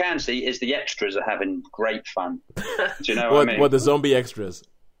you what you can see is the extras are having great fun. Do you know what I mean? What, the zombie extras?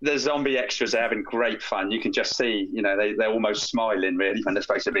 The zombie extras are having great fun. You can just see, they're almost smiling really when they're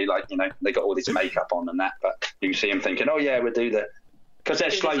supposed to be like, they got all this makeup on and that. But you can see them thinking, oh yeah, we'll do the... Because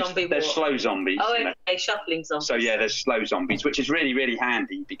they're slow zombies. Oh, okay, shuffling zombies. So yeah, there's slow zombies, which is really, really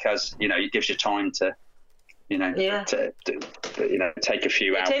handy because, it gives you time to... to take a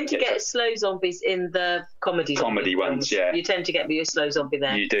few out. You tend to get slow zombies in the comedy ones, yeah. You tend to get a slow zombie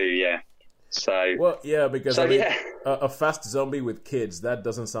there. You do, yeah. So well, yeah, because a fast zombie with kids, that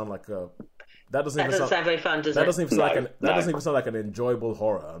doesn't sound like a. That doesn't sound very fun, does it? That doesn't even sound like an enjoyable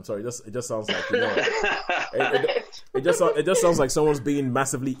horror. I'm sorry, it just sounds like it just sounds like someone's being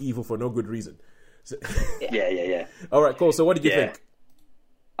massively evil for no good reason. So, yeah. All right, cool. So, what did you think?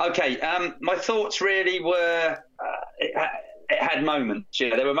 Okay, my thoughts really were it had moments.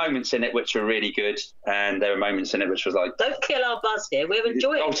 There were moments in it which were really good, and there were moments in it which was like, don't kill our buzz here. We're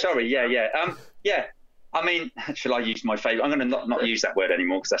enjoying it. Oh, sorry, yeah. I mean, shall I use my favourite? I'm going to not use that word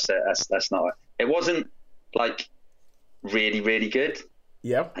anymore because that's not. It wasn't like really, really good.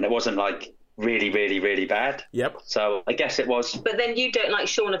 Yeah. And it wasn't like really, really, really bad. Yep. So I guess it was. But then you don't like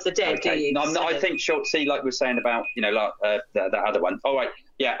Shaun of the Dead, do you? No, I think like we were saying about that other one. All right.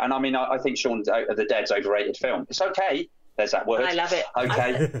 Yeah, and I mean, I think Shaun of the Dead's overrated film. It's okay. There's that word. I love it.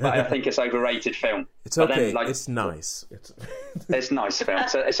 Okay, but I think it's overrated film. It's okay. Then, it's nice. It's nice film.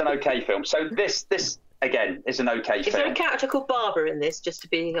 So it's an okay film. So this again, it's an okay Is film. there a character called Barbara in this, just to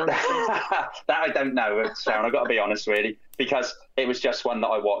be honest? That I don't know, Sharon. I've got to be honest, really, because it was just one that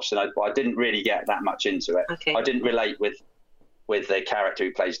I watched and I didn't really get that much into it. Okay. I didn't relate with the character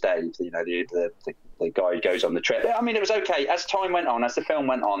who plays Dave, you know, the guy who goes on the trip. I mean, it was okay. As time went on, as the film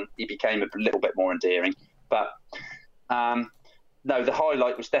went on, he became a little bit more endearing. But no, the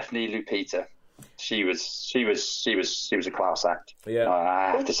highlight was definitely Lupita. She was a class act. Yeah,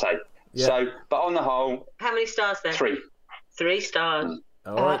 I have to say. Yeah. So, but on the whole, How many stars then? 3. 3 stars.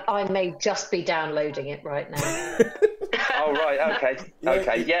 all right. I may just be downloading it right now. Oh right, okay,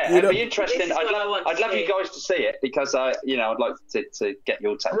 okay, yeah. you It'd know- be interesting. This is what I want I'd to love see. you guys to see it because I'd like to get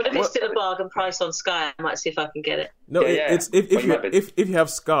your take. Well, if on it's it. still a bargain price on Sky, I might see if I can get it. No, Yeah. it's Well, you might be. if you have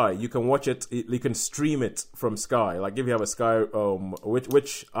Sky, you can watch it. You can stream it from Sky. Like if you have a Sky,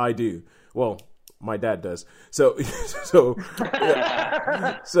 which I do. Well, my dad does. So yeah.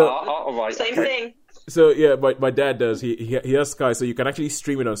 All right. Same thing. So yeah, my dad does. He has Sky, so you can actually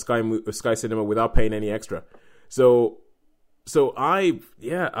stream it on Sky Cinema without paying any extra. So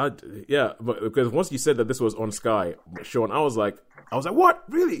but because once you said that this was on Sky, Sean, I was like, what,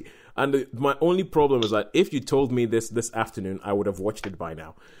 really? And my only problem is that if you told me this afternoon, I would have watched it by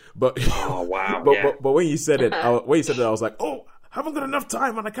now. But Oh wow. but when you said it, I was like, oh, haven't got enough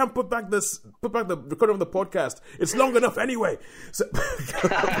time, and I can't put back the recording of the podcast. It's long enough anyway. So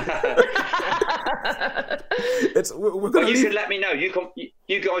we're gonna. Well, you leave. can let me know. You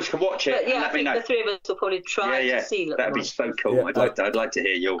guys can watch it. But and yeah, I let me think know. the 3 of us will probably try to see Little That'd be Monsters. so cool. Yeah, I'd like to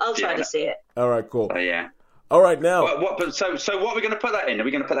hear your. I'll view try on to it. see it. All right, cool. Oh, yeah. All right, now So what are we going to put that in? Are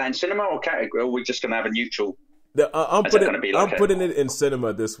we going to put that in cinema or category? Or are we just going to have a neutral? I'm Is that gonna be like putting it in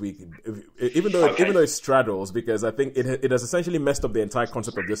cinema this week, even though it straddles, because I think it has essentially messed up the entire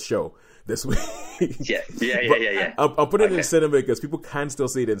concept of this show this week. Yeah. I'm putting it in cinema because people can still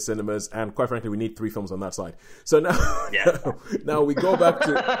see it in cinemas, and quite frankly, we need 3 films on that side. So now we go back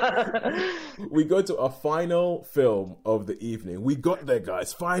to our final film of the evening. We got there,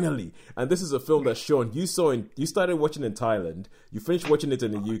 guys, finally, and this is a film that Sean, you started watching in Thailand, you finished watching it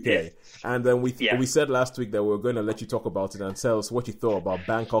in the UK, and then we said last week that we were going to let you talk about it and tell us what you thought about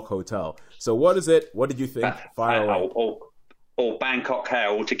Bangkok Hotel. So what is it? What did you think? Fire away. Or Bangkok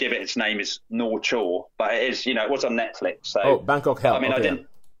Hell, to give it its name, is Nor Chor, but it is, it was on Netflix. So Bangkok Hell. I mean, okay. I didn't.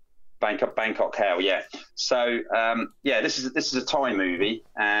 Bangkok Hell, yeah. So this is a Thai movie,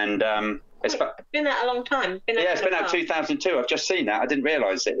 and it's been out a long time. It's been out 2002. I've just seen that. I didn't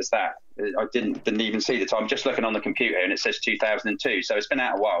realise it was that. I didn't even see the time. I'm just looking on the computer, and it says 2002. So it's been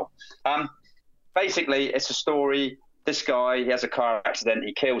out a while. Basically, it's a story. This guy, he has a car accident.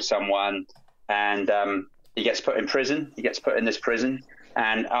 He kills someone, and he gets put in prison. He gets put in this prison,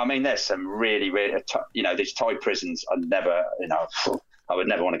 and I mean, there's some really, really, these Thai prisons. I would never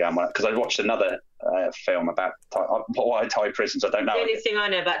want to go in one, because I watched another film about why Thai prisons. I don't know. The only thing I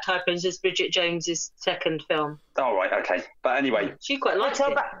know about Thai prisons is Bridget Jones's second film. Oh right, okay. But anyway, she quite liked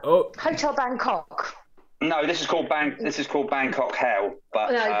it. Hotel Bangkok. No, this is called Bangkok Hell.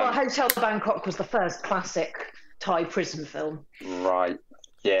 But but Hotel Bangkok was the first classic Thai prison film. Right.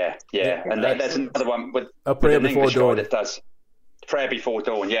 Yeah. And there's another one with A Prayer Before Dawn. That does Prayer Before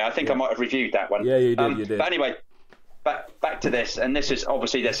Dawn. Yeah, I think I might have reviewed that one. Yeah, you did. But anyway, back to this, and this is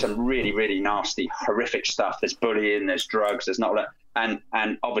obviously, there's some really, really nasty, horrific stuff. There's bullying, there's drugs, there's not, and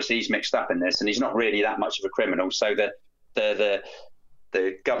obviously he's mixed up in this, and he's not really that much of a criminal. So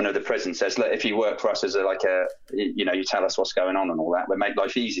the governor of the prison says, look, if you work for us as you tell us what's going on and all that, we'll make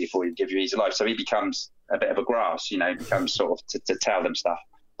life easy for you, give you easy life. So he becomes a bit of a grass, becomes sort of to tell them stuff.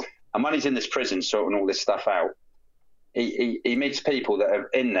 And when he's in this prison sorting all this stuff out, he meets people that are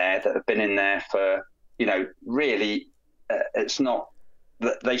in there, that have been in there for, really, it's not,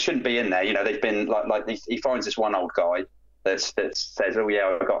 they shouldn't be in there. They've been he finds this one old guy that says, oh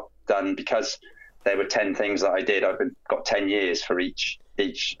yeah, I got done because there were 10 things that I did. I've got 10 years for each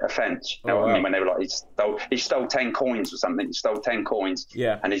offence. You know what I mean? When they were like, he stole 10 coins or something. He stole 10 coins.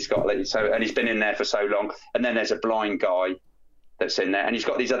 Yeah. And he's got and he's been in there for so long. And then there's a blind guy that's in there, and he's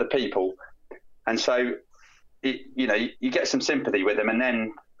got these other people. And so, you get some sympathy with him, and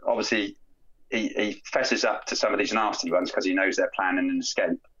then obviously he fesses up to some of these nasty ones because he knows they're planning an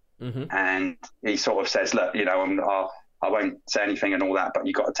escape. Mm-hmm. And he sort of says, look, I won't say anything and all that, but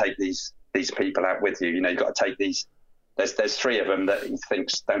you've got to take these people out with you. You've got to take these. There's 3 of them that he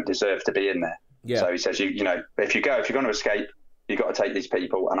thinks don't deserve to be in there. Yeah. So he says, if you're going to escape, you've got to take these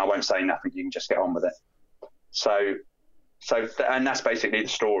people, and I won't say nothing. You can just get on with it. So and that's basically the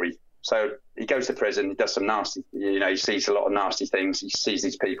story. So he goes to prison. He does some nasty. He sees a lot of nasty things. He sees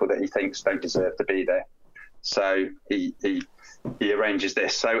these people that he thinks don't deserve to be there. So he arranges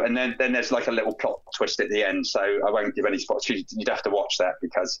this. So and then there's like a little plot twist at the end. So I won't give any spots. You'd have to watch that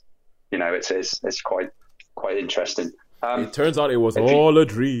because it's quite interesting. It turns out it was all a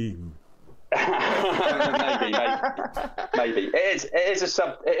dream. maybe it is a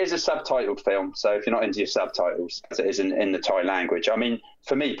subtitled film. So if you're not into your subtitles, as it is in the Thai language. I mean,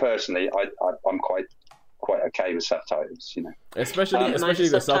 for me personally, I'm quite okay with subtitles. Especially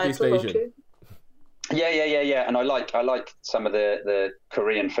the Southeast Asian. Yeah. And I like some of the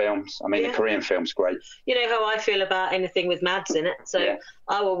Korean films. I mean, the Korean film's great. You know how I feel about anything with Mads in it, so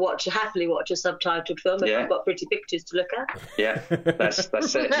I will happily watch a subtitled film if I've got pretty pictures to look at. Yeah, that's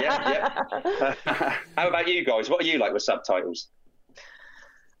it. Yeah. How about you guys? What are you like with subtitles?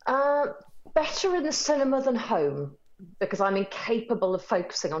 Better in the cinema than home, because I'm incapable of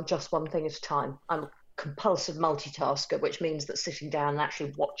focusing on just one thing at a time. I'm a compulsive multitasker, which means that sitting down and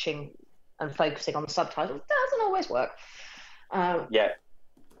actually watching and focusing on the subtitles doesn't always work.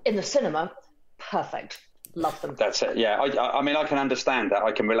 In the cinema, perfect. Love them. That's it. Yeah, I mean, I can understand that.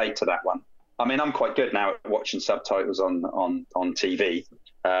 I can relate to that one. I mean, I'm quite good now at watching subtitles on TV.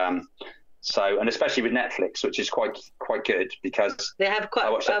 So, and especially with Netflix, which is quite good because they have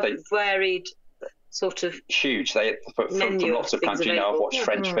quite a varied sort of huge. They from lots of countries. I've watched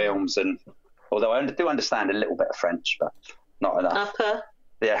French films, and although I do understand a little bit of French, but not enough.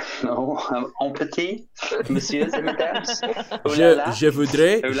 Yeah, en petit, messieurs et mesdames. Je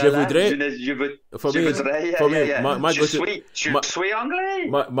voudrais. Je suis anglais.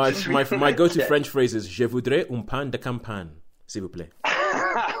 My go-to French phrase is je voudrais un pain de campagne, s'il vous plaît.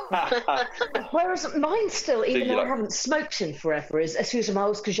 Whereas mine still, even though I haven't smoked in forever, is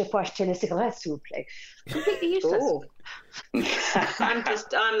excusez-moi, est-ce que je peux acheter une cigarette, s'il vous plaît? Completely useless. I'm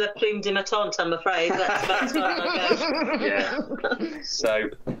the plume de ma tante, I'm afraid. That's as far as I go. Yeah. So,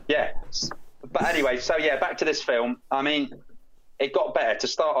 yeah. But anyway, back to this film. I mean, it got better. To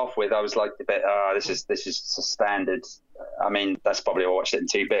start off with, I was like a bit, this is standard. I mean, that's probably I watched it in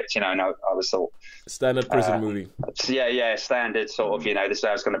 2 bits, and I was sort of standard prison movie. Yeah, standard sort of, this is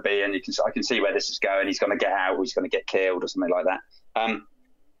how it's going to be, and I can see where this is going. He's going to get out, or he's going to get killed, or something like that.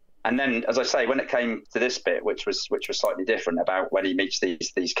 And then, as I say, when it came to this bit, which was slightly different about when he meets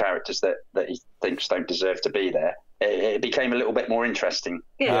these characters that he thinks don't deserve to be there, it became a little bit more interesting.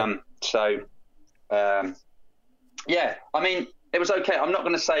 Yeah. I mean, it was okay. I'm not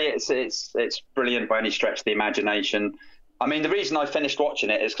going to say it's brilliant by any stretch of the imagination. I mean, the reason I finished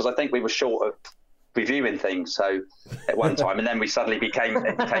watching it is because I think we were short of reviewing things at one time, and then it became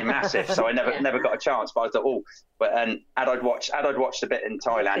massive. So I never got a chance. But I thought, had I watched a bit in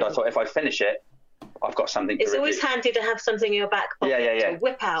Thailand, I thought if I finish it, I've got something to review. It's always handy to have something in your back pocket to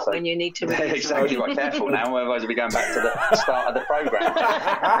whip out when you need to review. Exactly. Right. Careful now, otherwise we'll be going back to the start of the programme.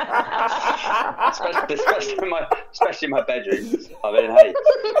 especially in my bedroom. I mean, hey.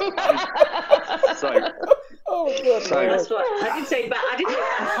 That's what I did say. But I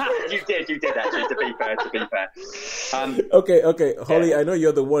didn't. You did actually. To be fair. Okay, Holly. I know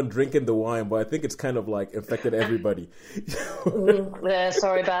you're the one drinking the wine, but I think it's kind of like affected everybody.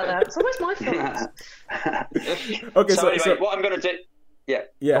 Sorry about that. It's always my fault. Okay, so anyway, what I'm going to do?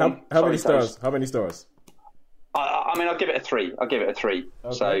 Yeah. How many stars? How many stars? I mean, I'll give it a 3. Okay.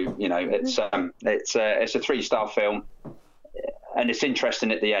 So it's a 3-star film, and it's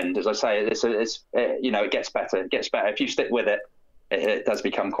interesting at the end. As I say, it gets better. It gets better if you stick with it. It does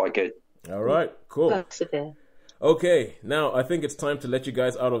become quite good. All right, cool. Okay, now I think it's time to let you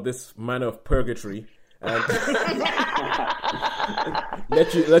guys out of this manner of purgatory and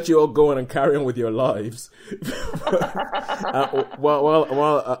let you all go on and carry on with your lives.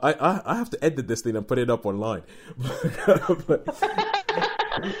 While I have to edit this thing and put it up online.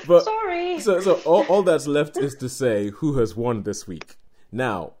 but sorry. So all that's left is to say who has won this week.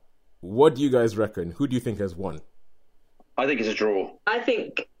 Now, what do you guys reckon? Who do you think has won? I think it's a draw. I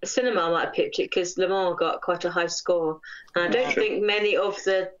think Cinema might have picked it because Le Mans got quite a high score. And I don't think many of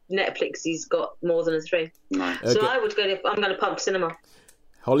the Netflixies got more than a 3. No. So okay. I'm going to pump Cinema.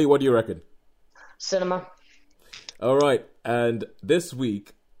 Holly, what do you reckon? Cinema. All right. And this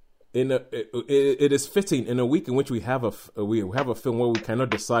week, it is fitting in a week in which we have a film where we cannot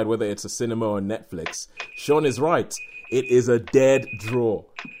decide whether it's a cinema or Netflix. Sean is right. It is a dead draw.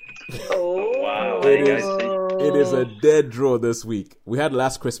 Oh, wow. It is a dead draw this week. We had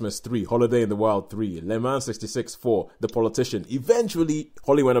Last Christmas 3, Holiday in the Wild 3, Le Mans 66 4, The Politician. Eventually,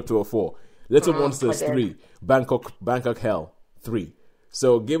 Holly went up to a 4. Little Monsters 3, Bangkok Hell 3.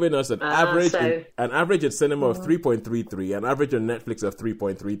 So giving us an average at cinema of 3.33, an average on Netflix of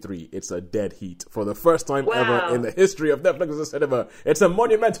 3.33. It's a dead heat for the first time ever in the history of Netflix and cinema. It's a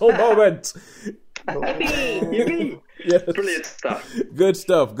monumental moment. Yippee! Yes. Brilliant stuff. Good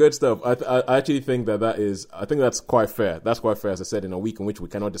stuff. I actually think I think that's quite fair. That's quite fair, as I said, in a week in which we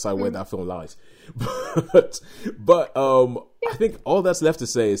cannot decide where that film lies. But I think all that's left to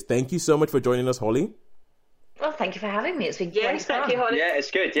say is thank you so much for joining us, Holly. Well, thank you for having me. It's been great. Thank you, Holly. Yeah,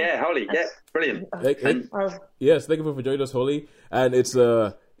 it's good. Yeah, Holly. Yeah, brilliant. Yes, thank you for joining us, Holly. And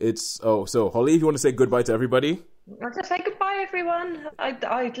so Holly, if you want to say goodbye to everybody. I'll just say goodbye, everyone.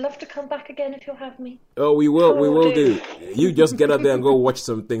 I'd love to come back again if you'll have me. Oh, we will do. You just get out there and go watch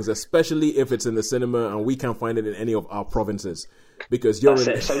some things, especially if it's in the cinema and we can't find it in any of our provinces, because you're That's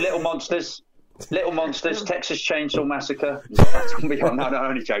in. it. So Little Monsters, Texas Chainsaw Massacre. No,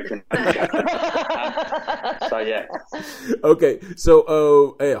 only joking. So yeah. Okay,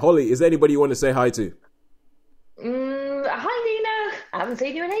 so hey, Holly, is there anybody you want to say hi to? Hi, Nina. I haven't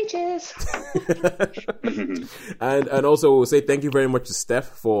seen you in ages. and also we'll say thank you very much to Steph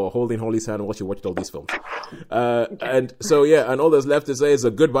for holding Holly's hand while she watched all these films. And so yeah, and all that's left to say is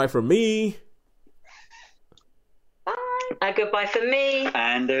a goodbye from me. Bye. A goodbye from me.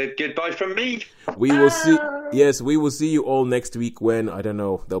 And a goodbye from me. We will see. Yes, we will see you all next week when, I don't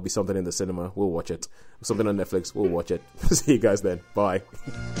know, there'll be something in the cinema. We'll watch it. Something on Netflix. We'll watch it. See you guys then. Bye.